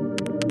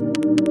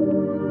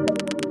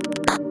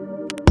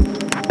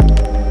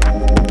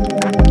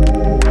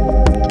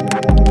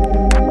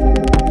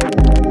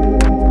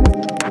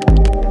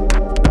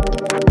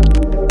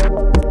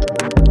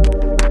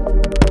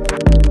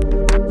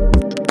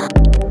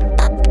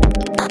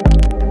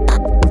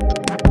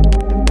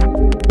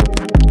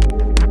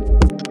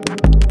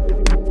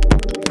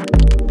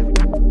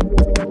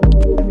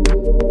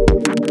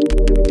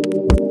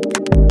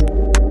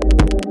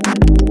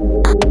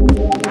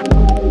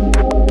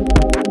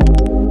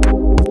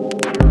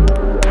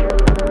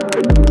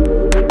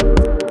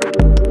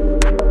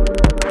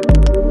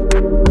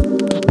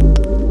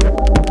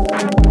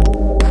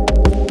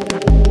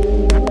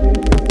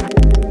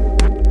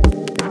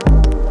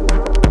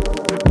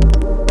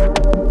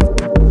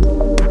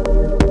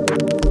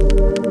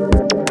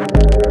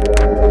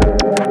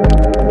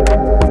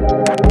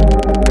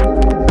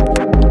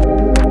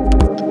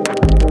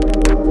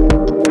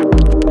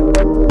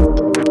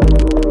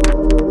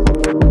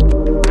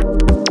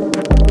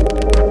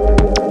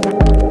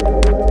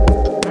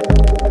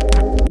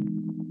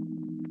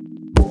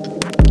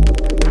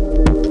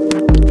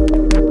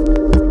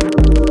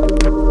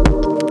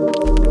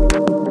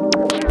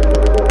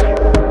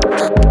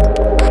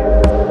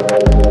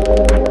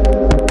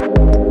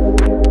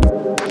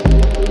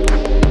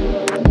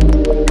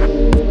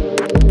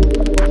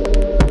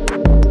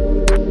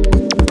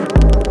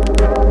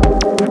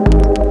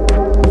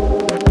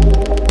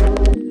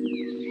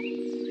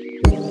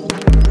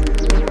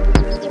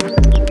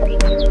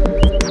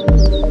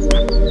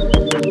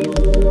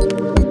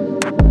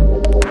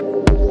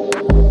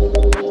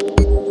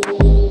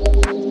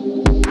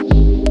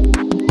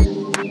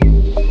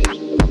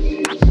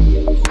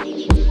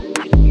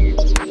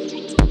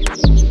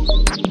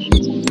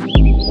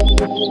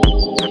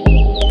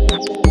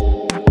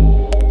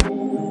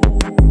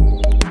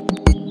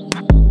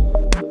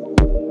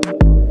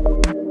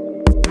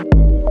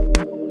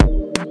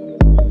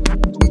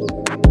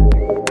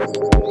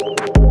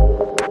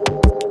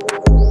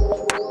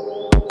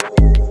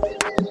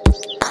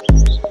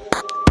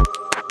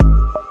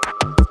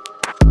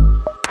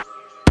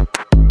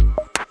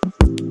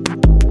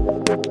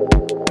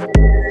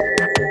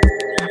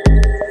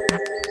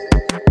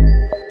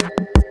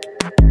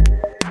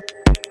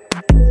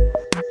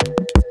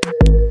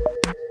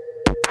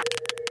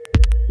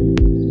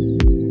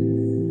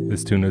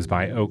 This tune is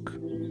by Oak.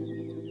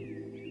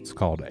 It's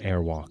called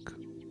Airwalk.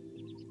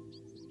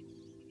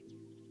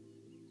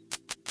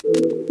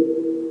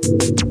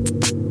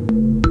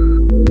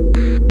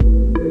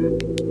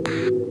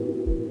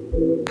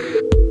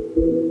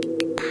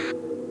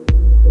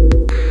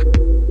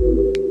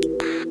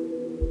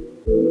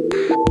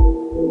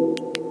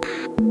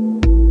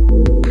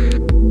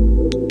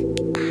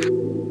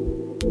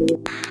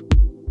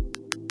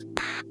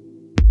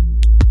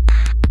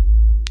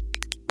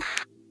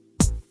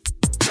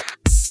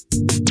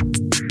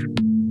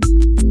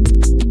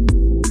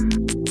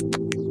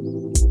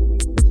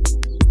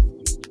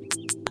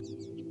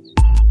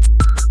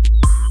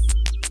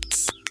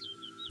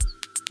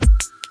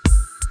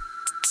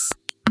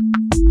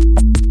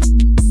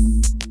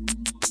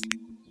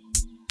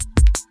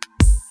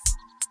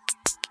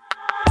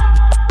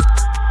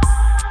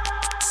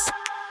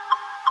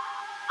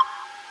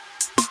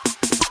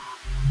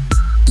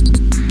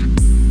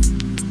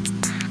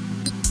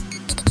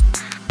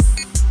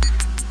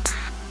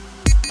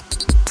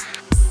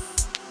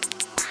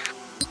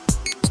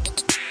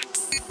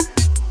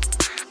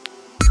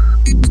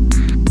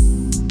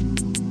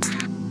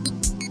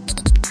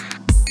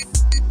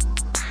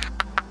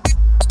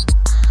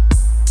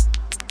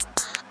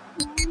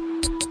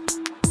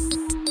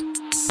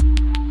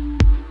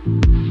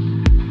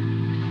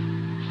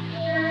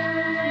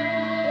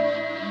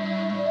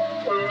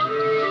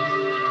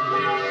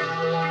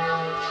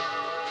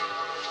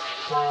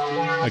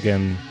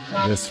 Again,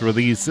 this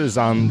release is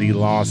on the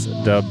Lost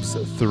Dubs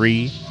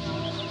 3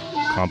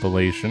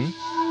 compilation,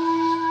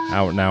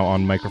 out now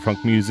on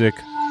Microfunk Music.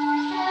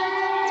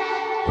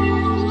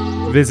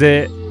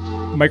 Visit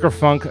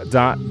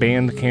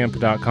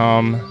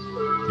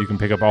microfunk.bandcamp.com. You can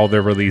pick up all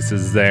their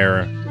releases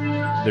there.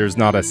 There's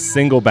not a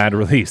single bad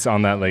release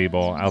on that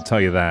label, I'll tell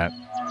you that.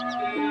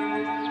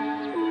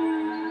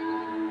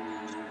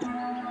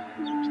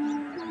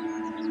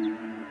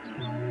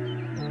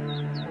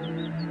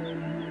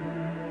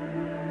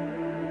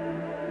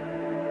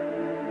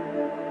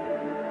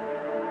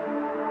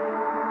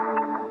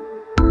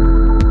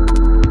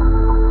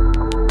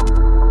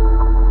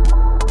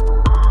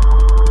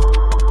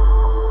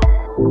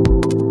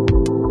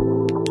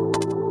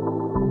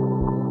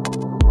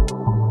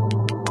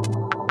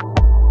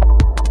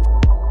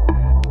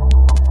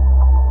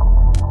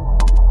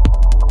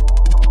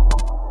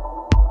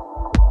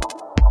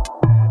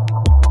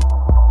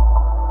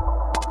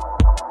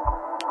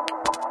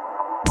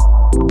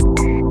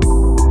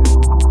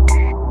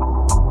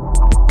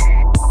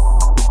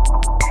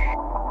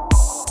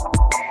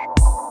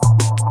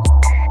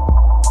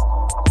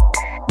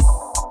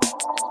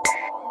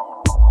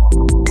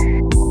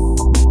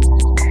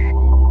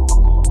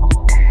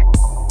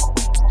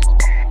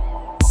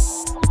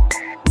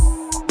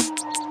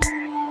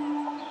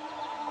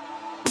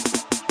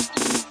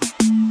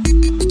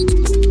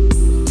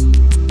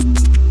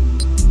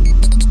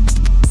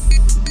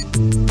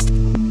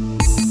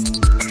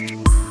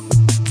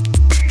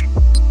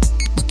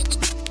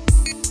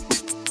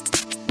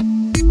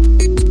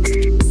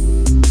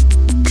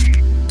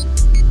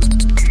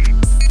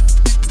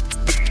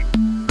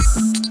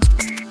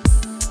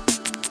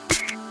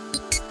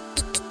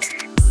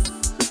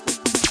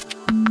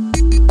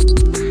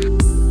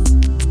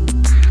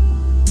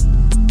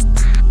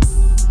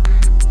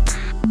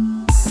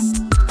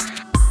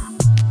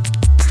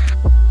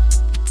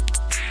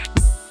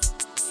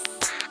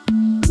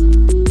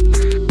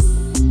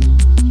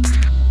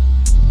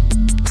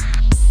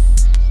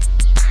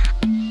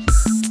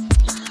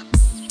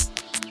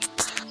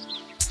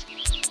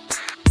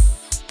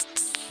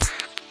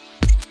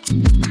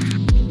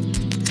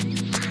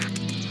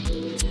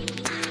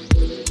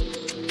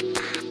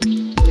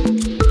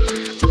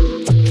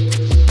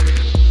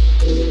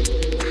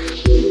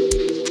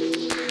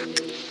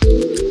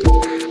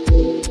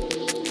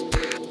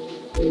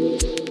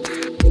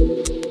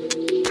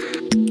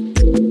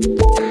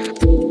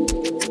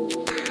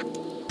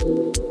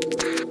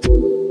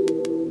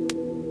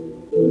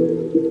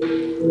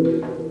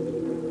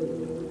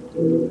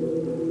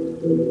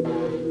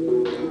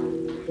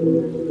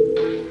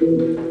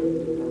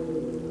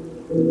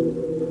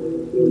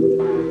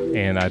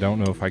 And I don't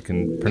know if I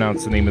can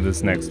pronounce the name of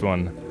this next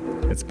one.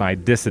 It's by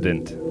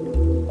Dissident.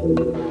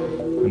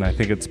 And I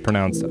think it's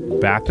pronounced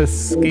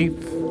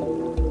Bathyscape.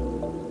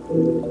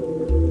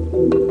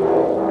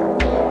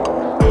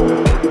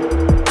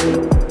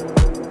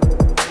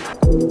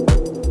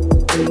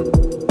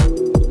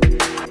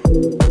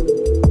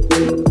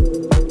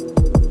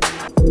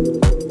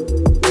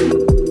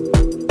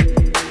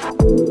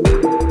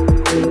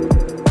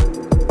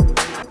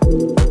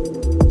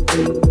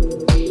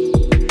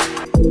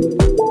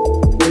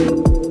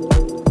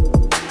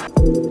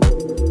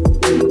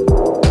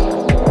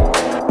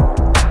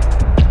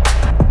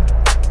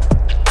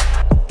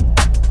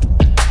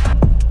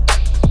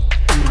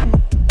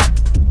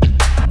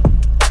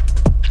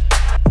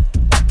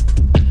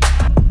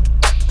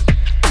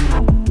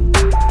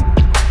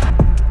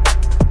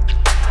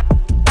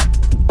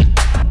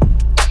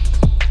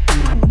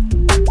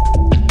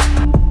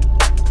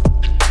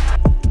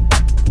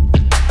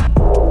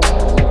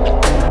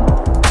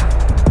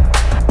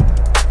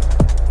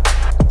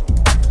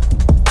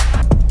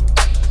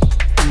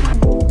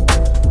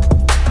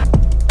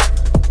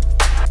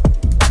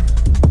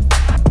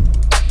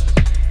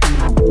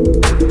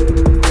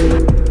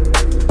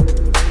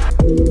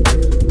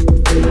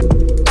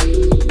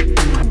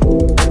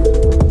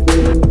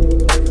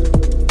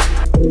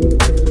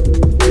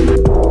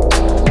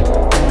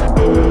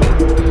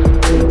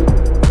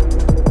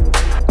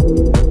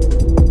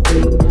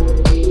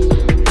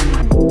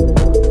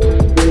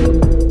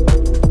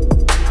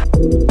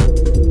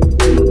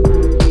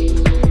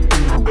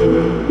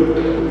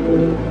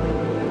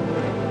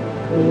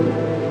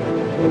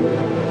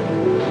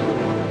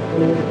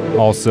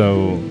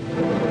 Also,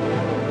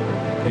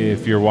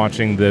 if you're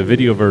watching the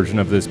video version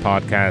of this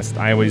podcast,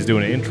 I always do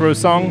an intro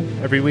song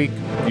every week.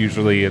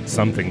 Usually it's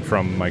something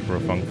from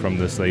Microfunk from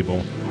this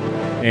label.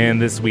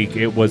 And this week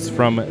it was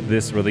from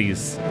this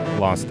release,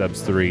 Lost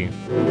Dubs 3,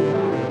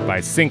 by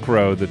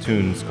Synchro. The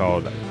tune's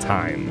called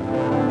Time.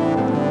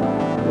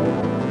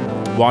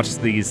 Watch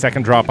the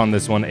second drop on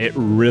this one. It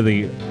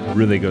really,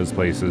 really goes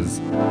places.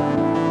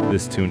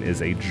 This tune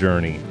is a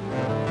journey.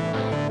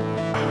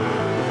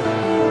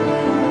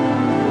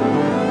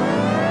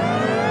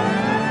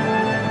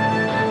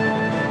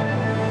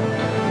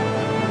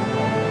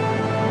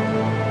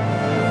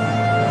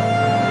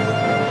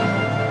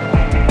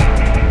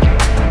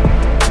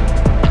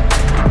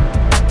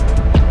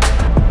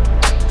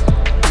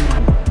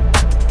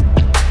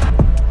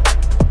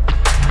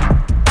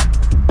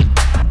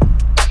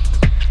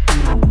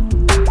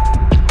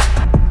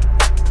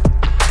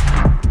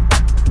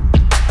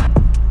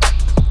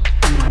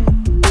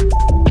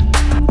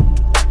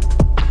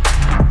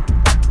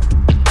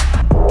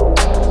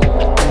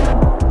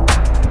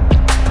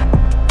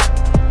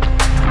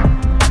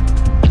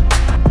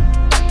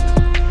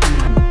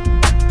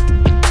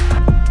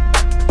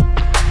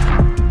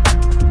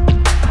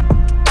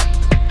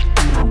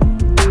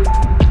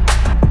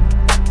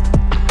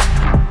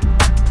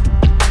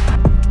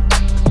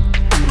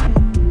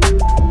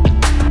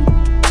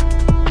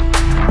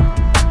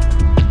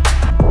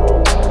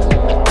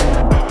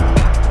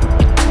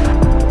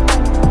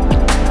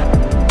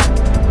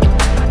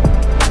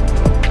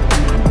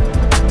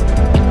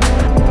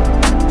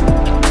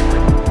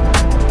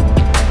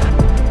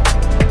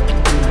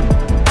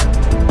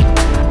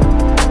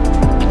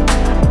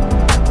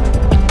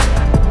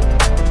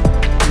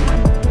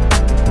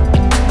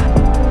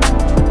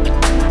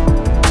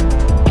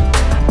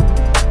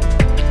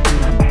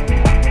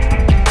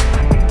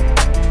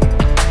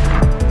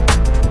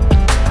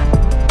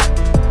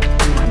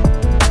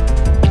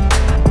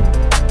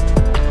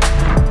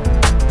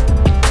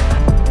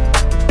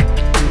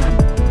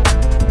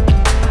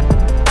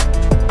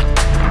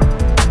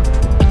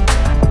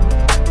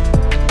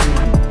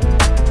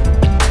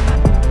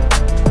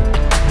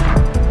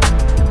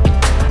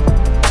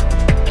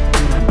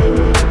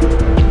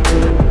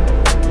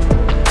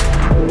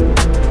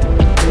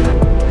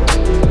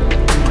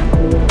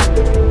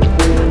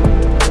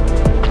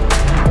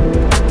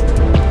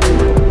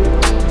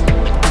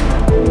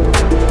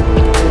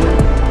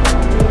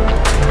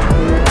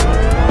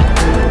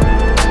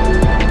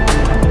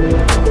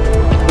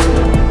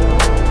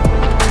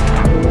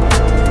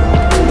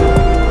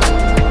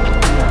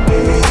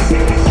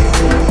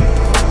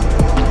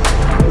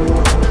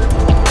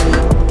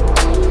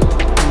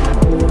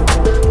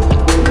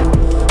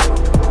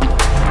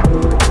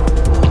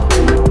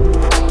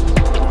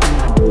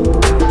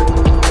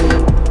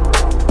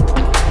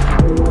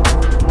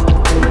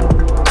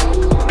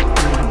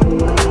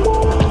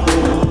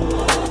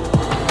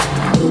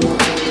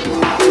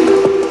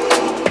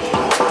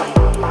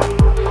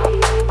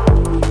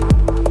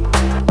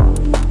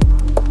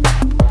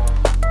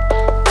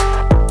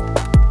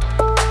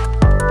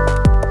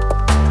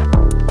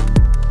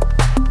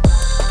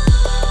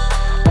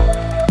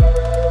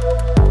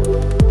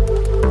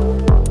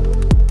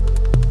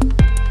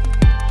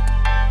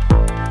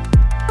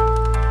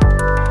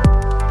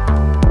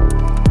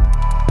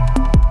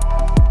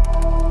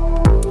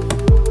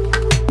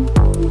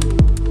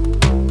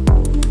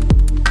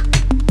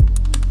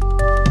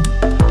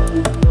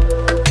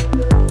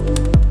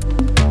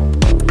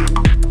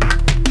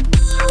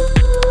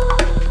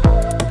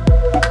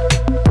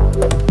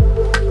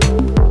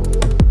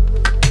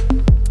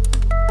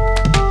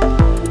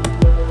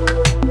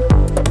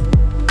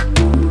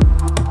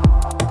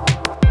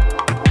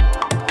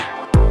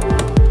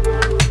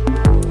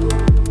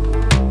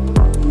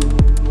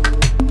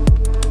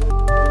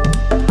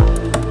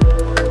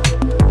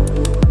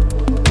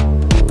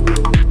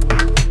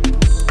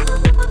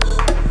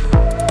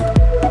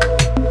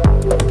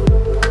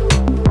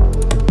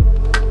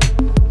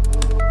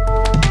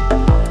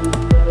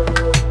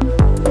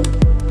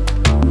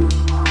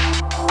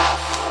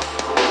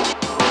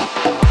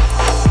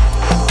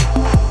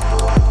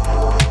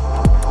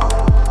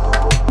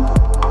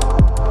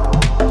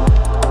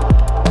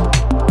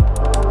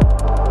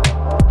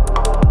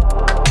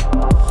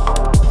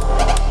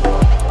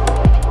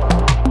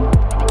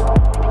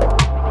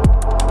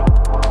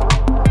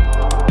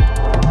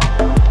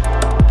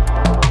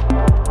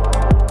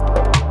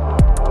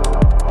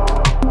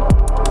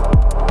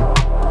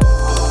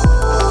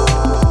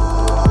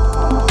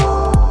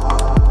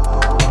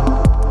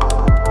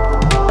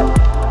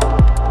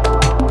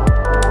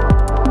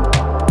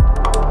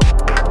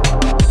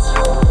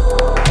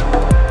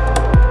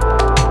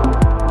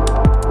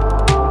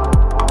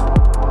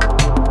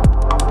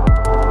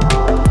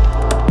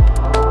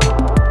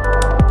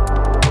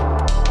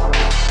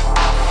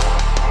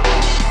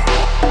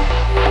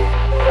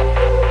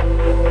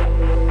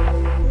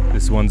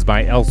 one's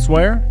by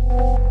Elsewhere,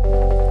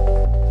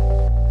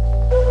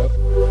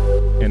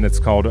 and it's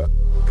called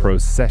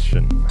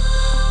Procession.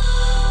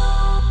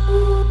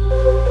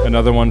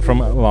 Another one from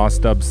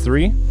Lost Dubs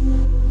 3.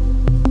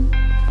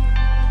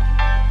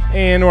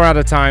 And we're out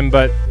of time,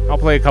 but I'll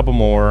play a couple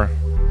more.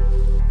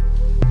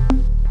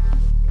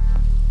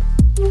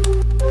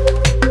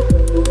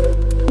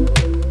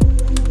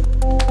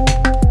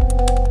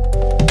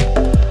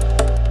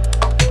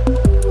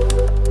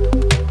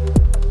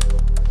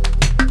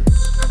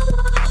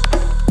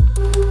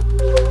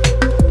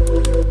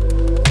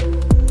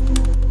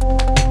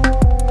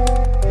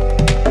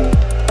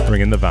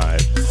 Bring in the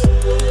vibes.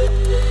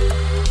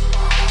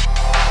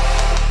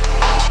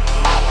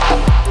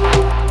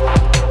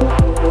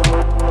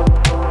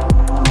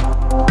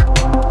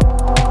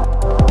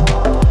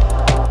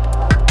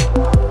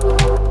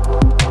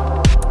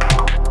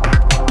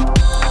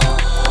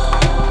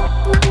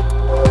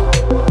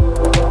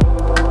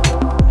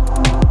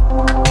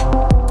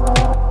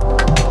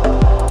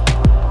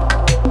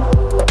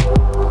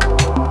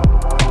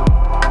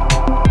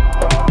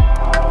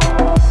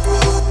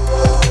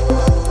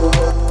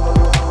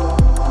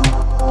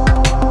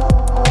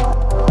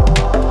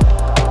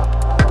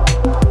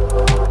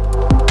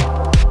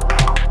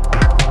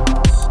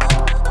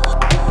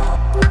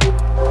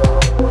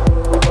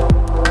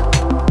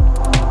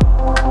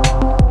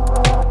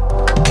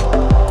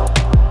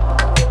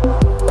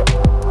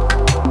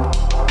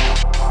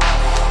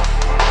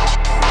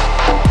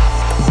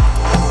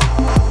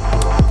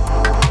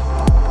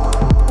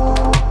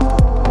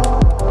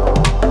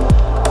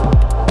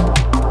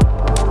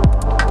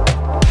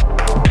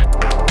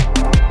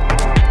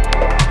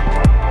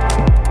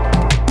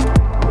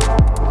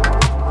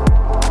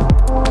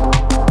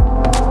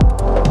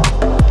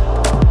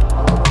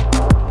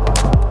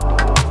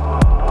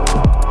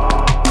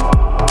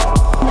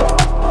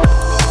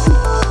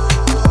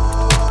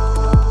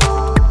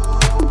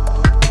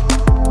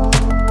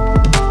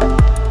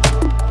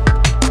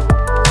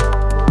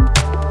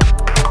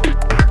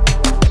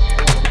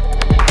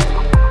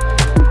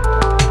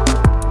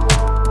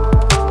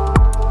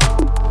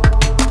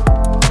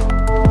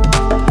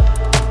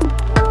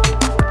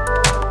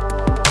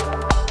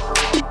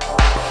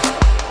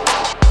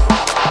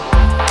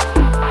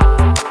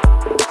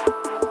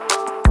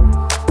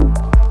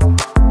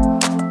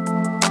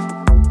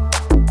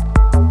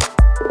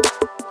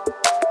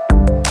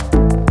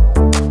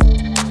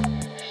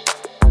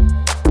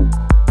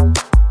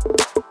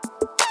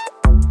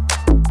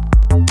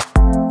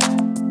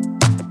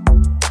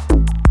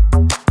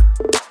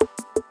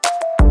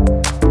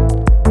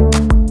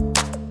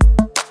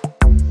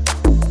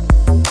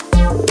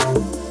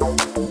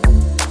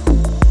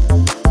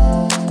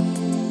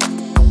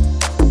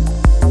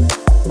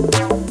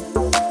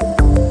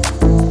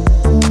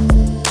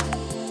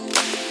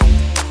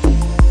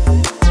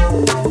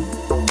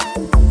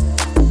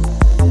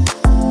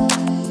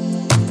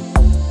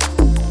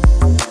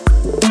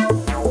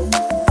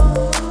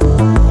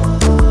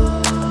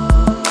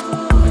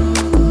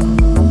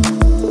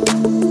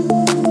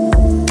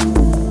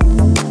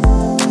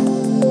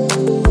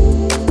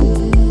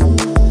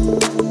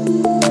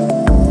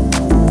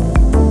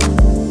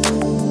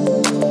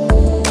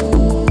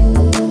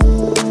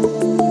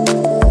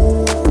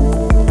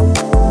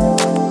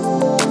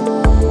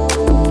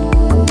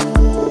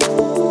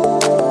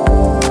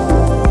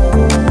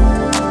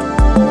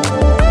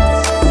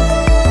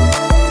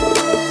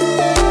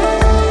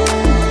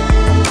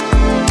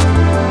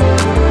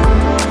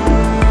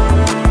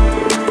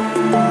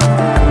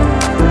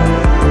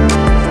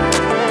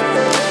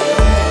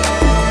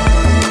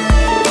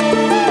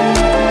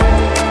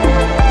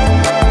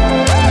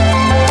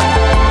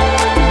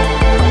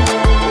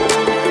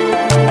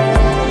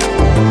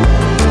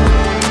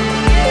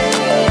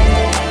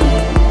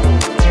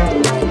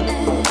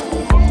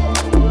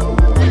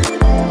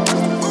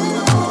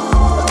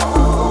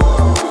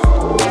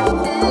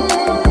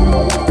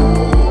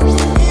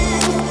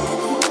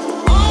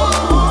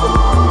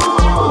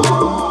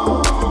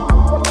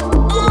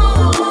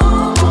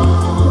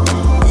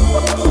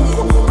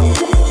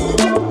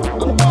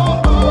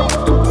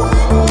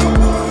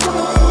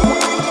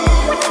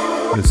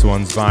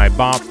 By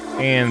Bop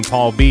and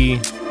Paul B.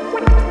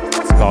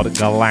 It's called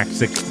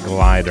Galactic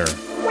Glider.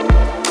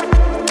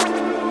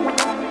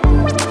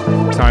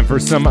 Time for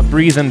some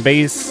breathe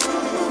bass.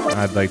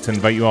 I'd like to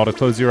invite you all to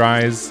close your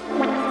eyes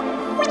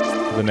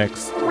for the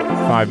next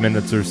 5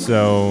 minutes or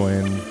so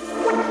and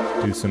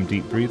do some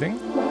deep breathing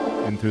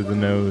in through the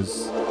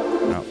nose,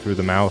 out through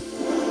the mouth.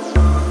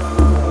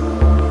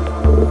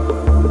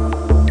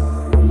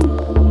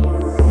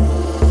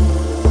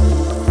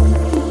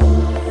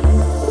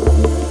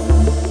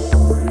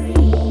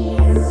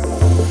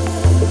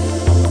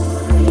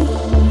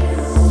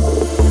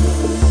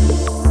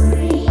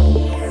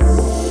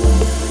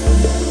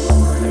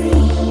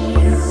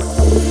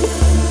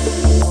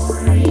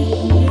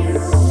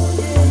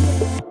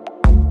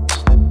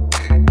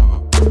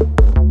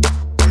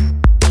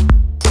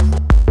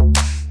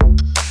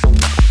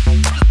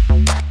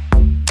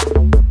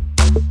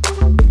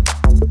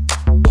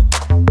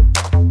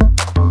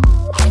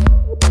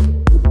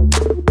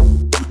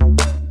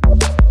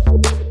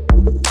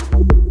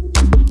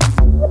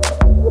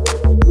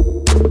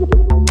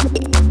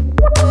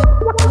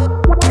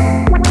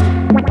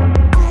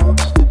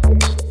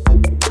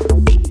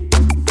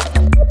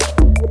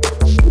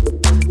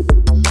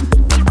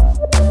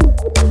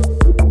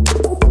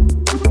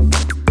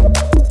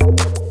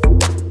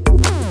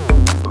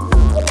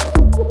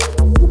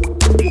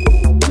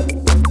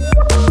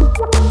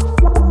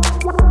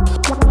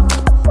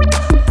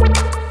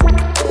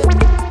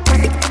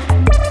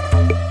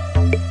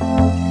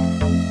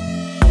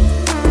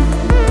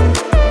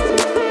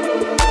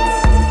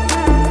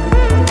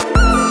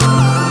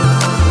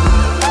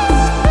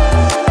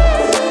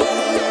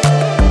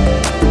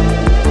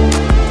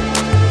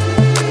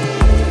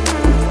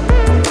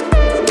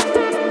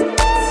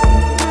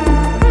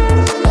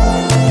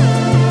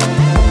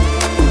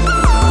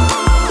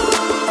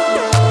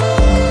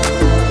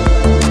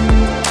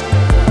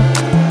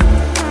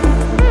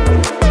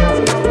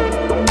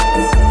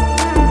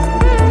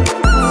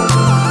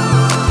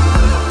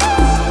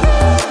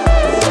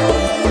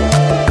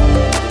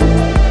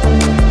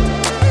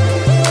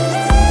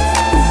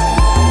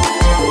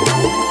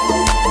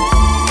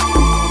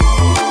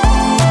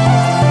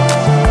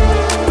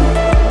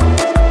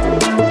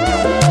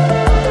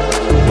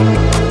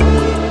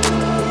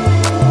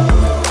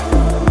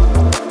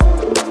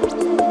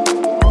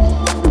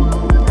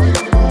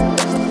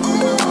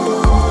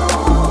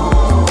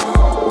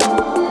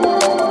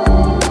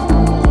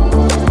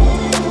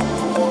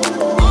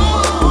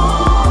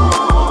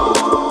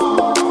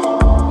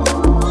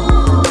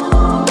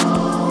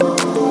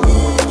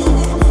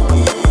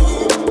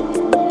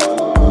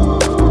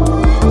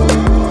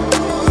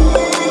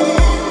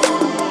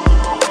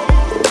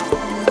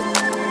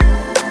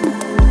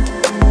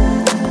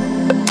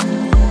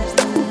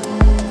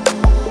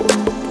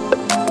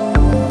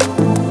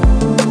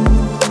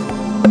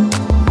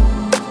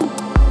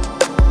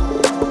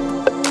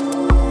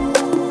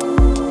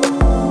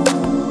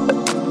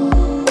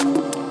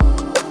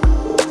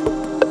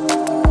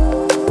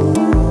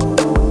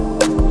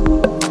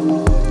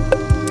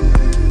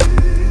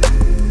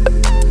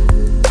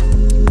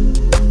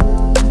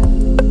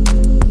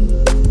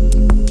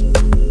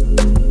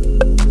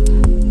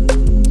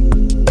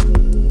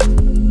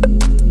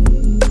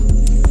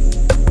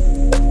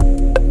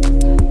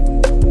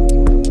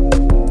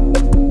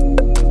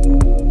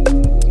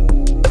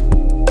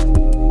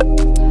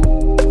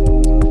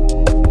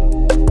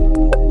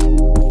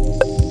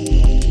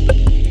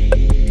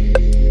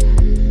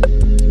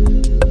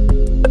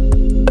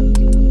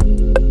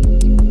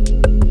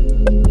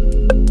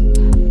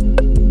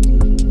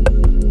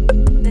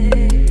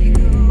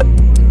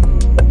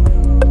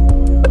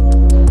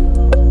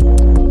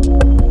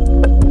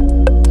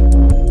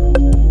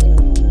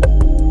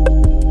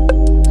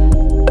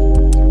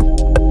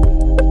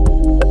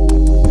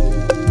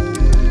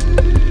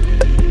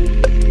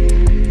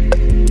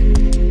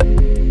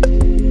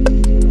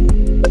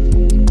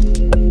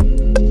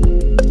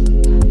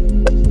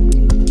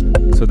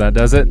 that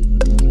does it.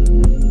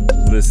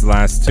 This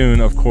last tune,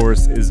 of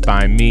course, is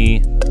by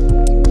me.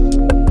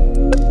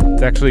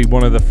 It's actually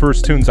one of the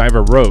first tunes I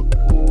ever wrote.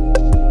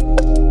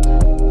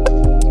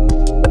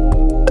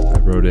 I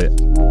wrote it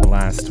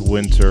last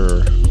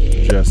winter,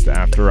 just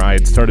after I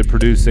had started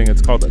producing.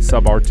 It's called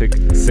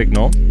Subarctic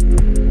Signal.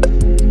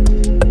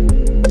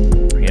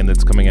 And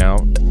it's coming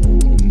out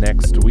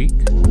next week.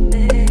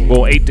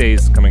 Well, 8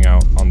 days, coming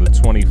out on the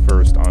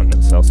 21st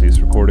on Celsius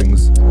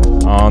Recordings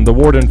on the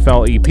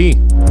Wardenfell EP.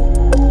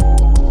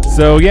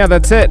 So yeah,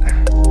 that's it.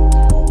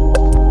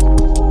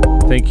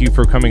 Thank you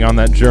for coming on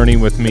that journey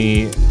with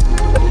me.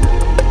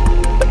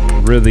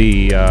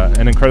 Really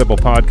an incredible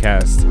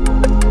podcast.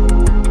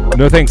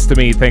 No thanks to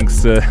me,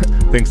 thanks to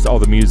all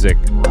the music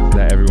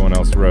that everyone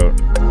else wrote.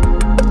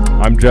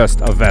 I'm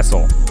just a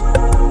vessel,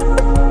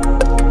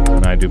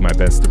 and I do my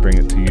best to bring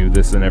it to you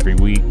this and every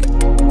week.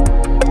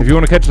 If you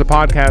want to catch the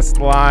podcast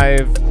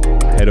live,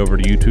 head over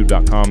to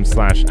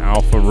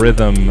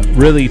youtube.com/alpharhythm.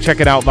 Really check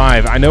it out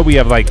live. I know we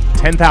have like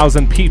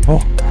 10,000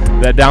 people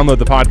that download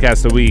the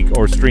podcast a week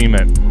or stream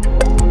it,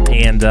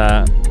 and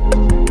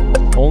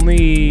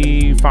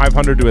only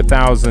 500 to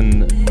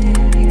 1,000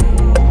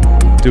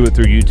 do it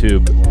through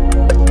YouTube.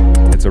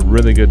 It's a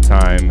really good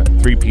time.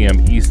 3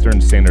 p.m. Eastern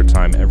Standard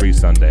Time every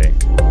Sunday.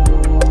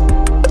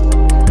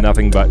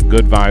 Nothing but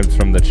good vibes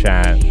from the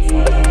chat.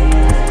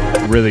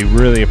 Really,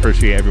 really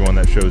appreciate everyone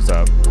that shows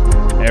up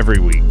every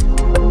week.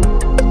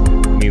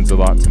 It means a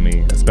lot to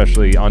me,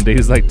 especially on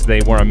days like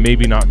today where I'm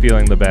maybe not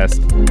feeling the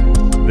best.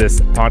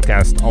 This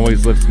podcast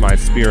always lifts my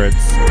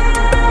spirits.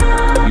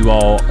 You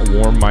all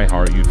warm my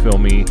heart. You fill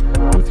me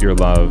with your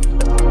love,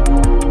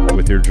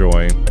 with your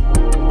joy.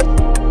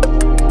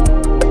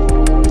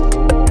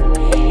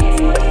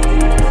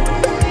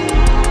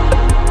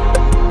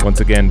 Once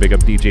again, big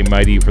up DJ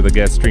Mighty for the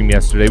guest stream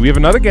yesterday. We have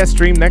another guest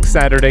stream next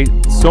Saturday.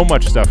 So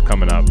much stuff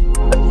coming up.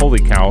 Holy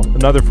cow.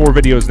 Another 4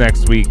 videos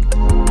next week.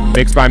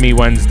 Mixed by me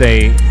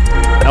Wednesday.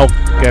 Elk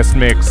guest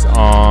mix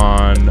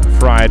on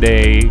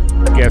Friday.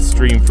 Guest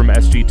stream from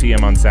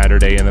SGTM on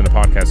Saturday. And then a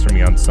podcast from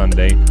me on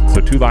Sunday. So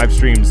 2 live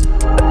streams,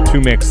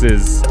 2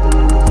 mixes.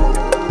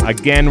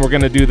 Again, we're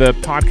going to do the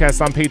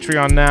podcast on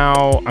Patreon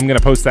now. I'm going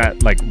to post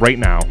that like right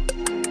now.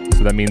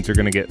 So that means you're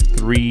going to get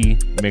 3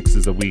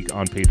 mixes a week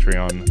on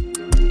Patreon.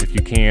 If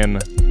you can,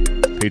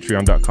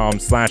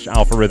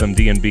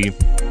 patreon.com/alpharhythmdnb.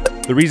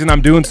 The reason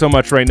I'm doing so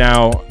much right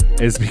now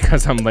is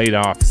because I'm laid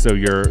off, so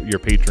your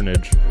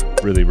patronage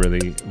really,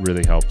 really,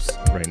 really helps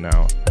right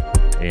now.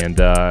 And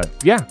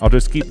yeah, I'll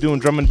just keep doing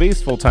drum and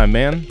bass full time,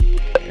 man,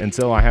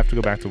 until I have to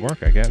go back to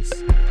work, I guess.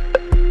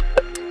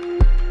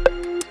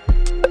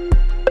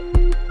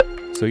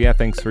 So yeah,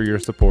 thanks for your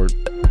support.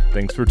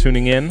 Thanks for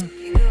tuning in,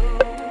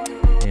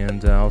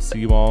 and I'll see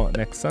you all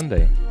next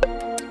Sunday.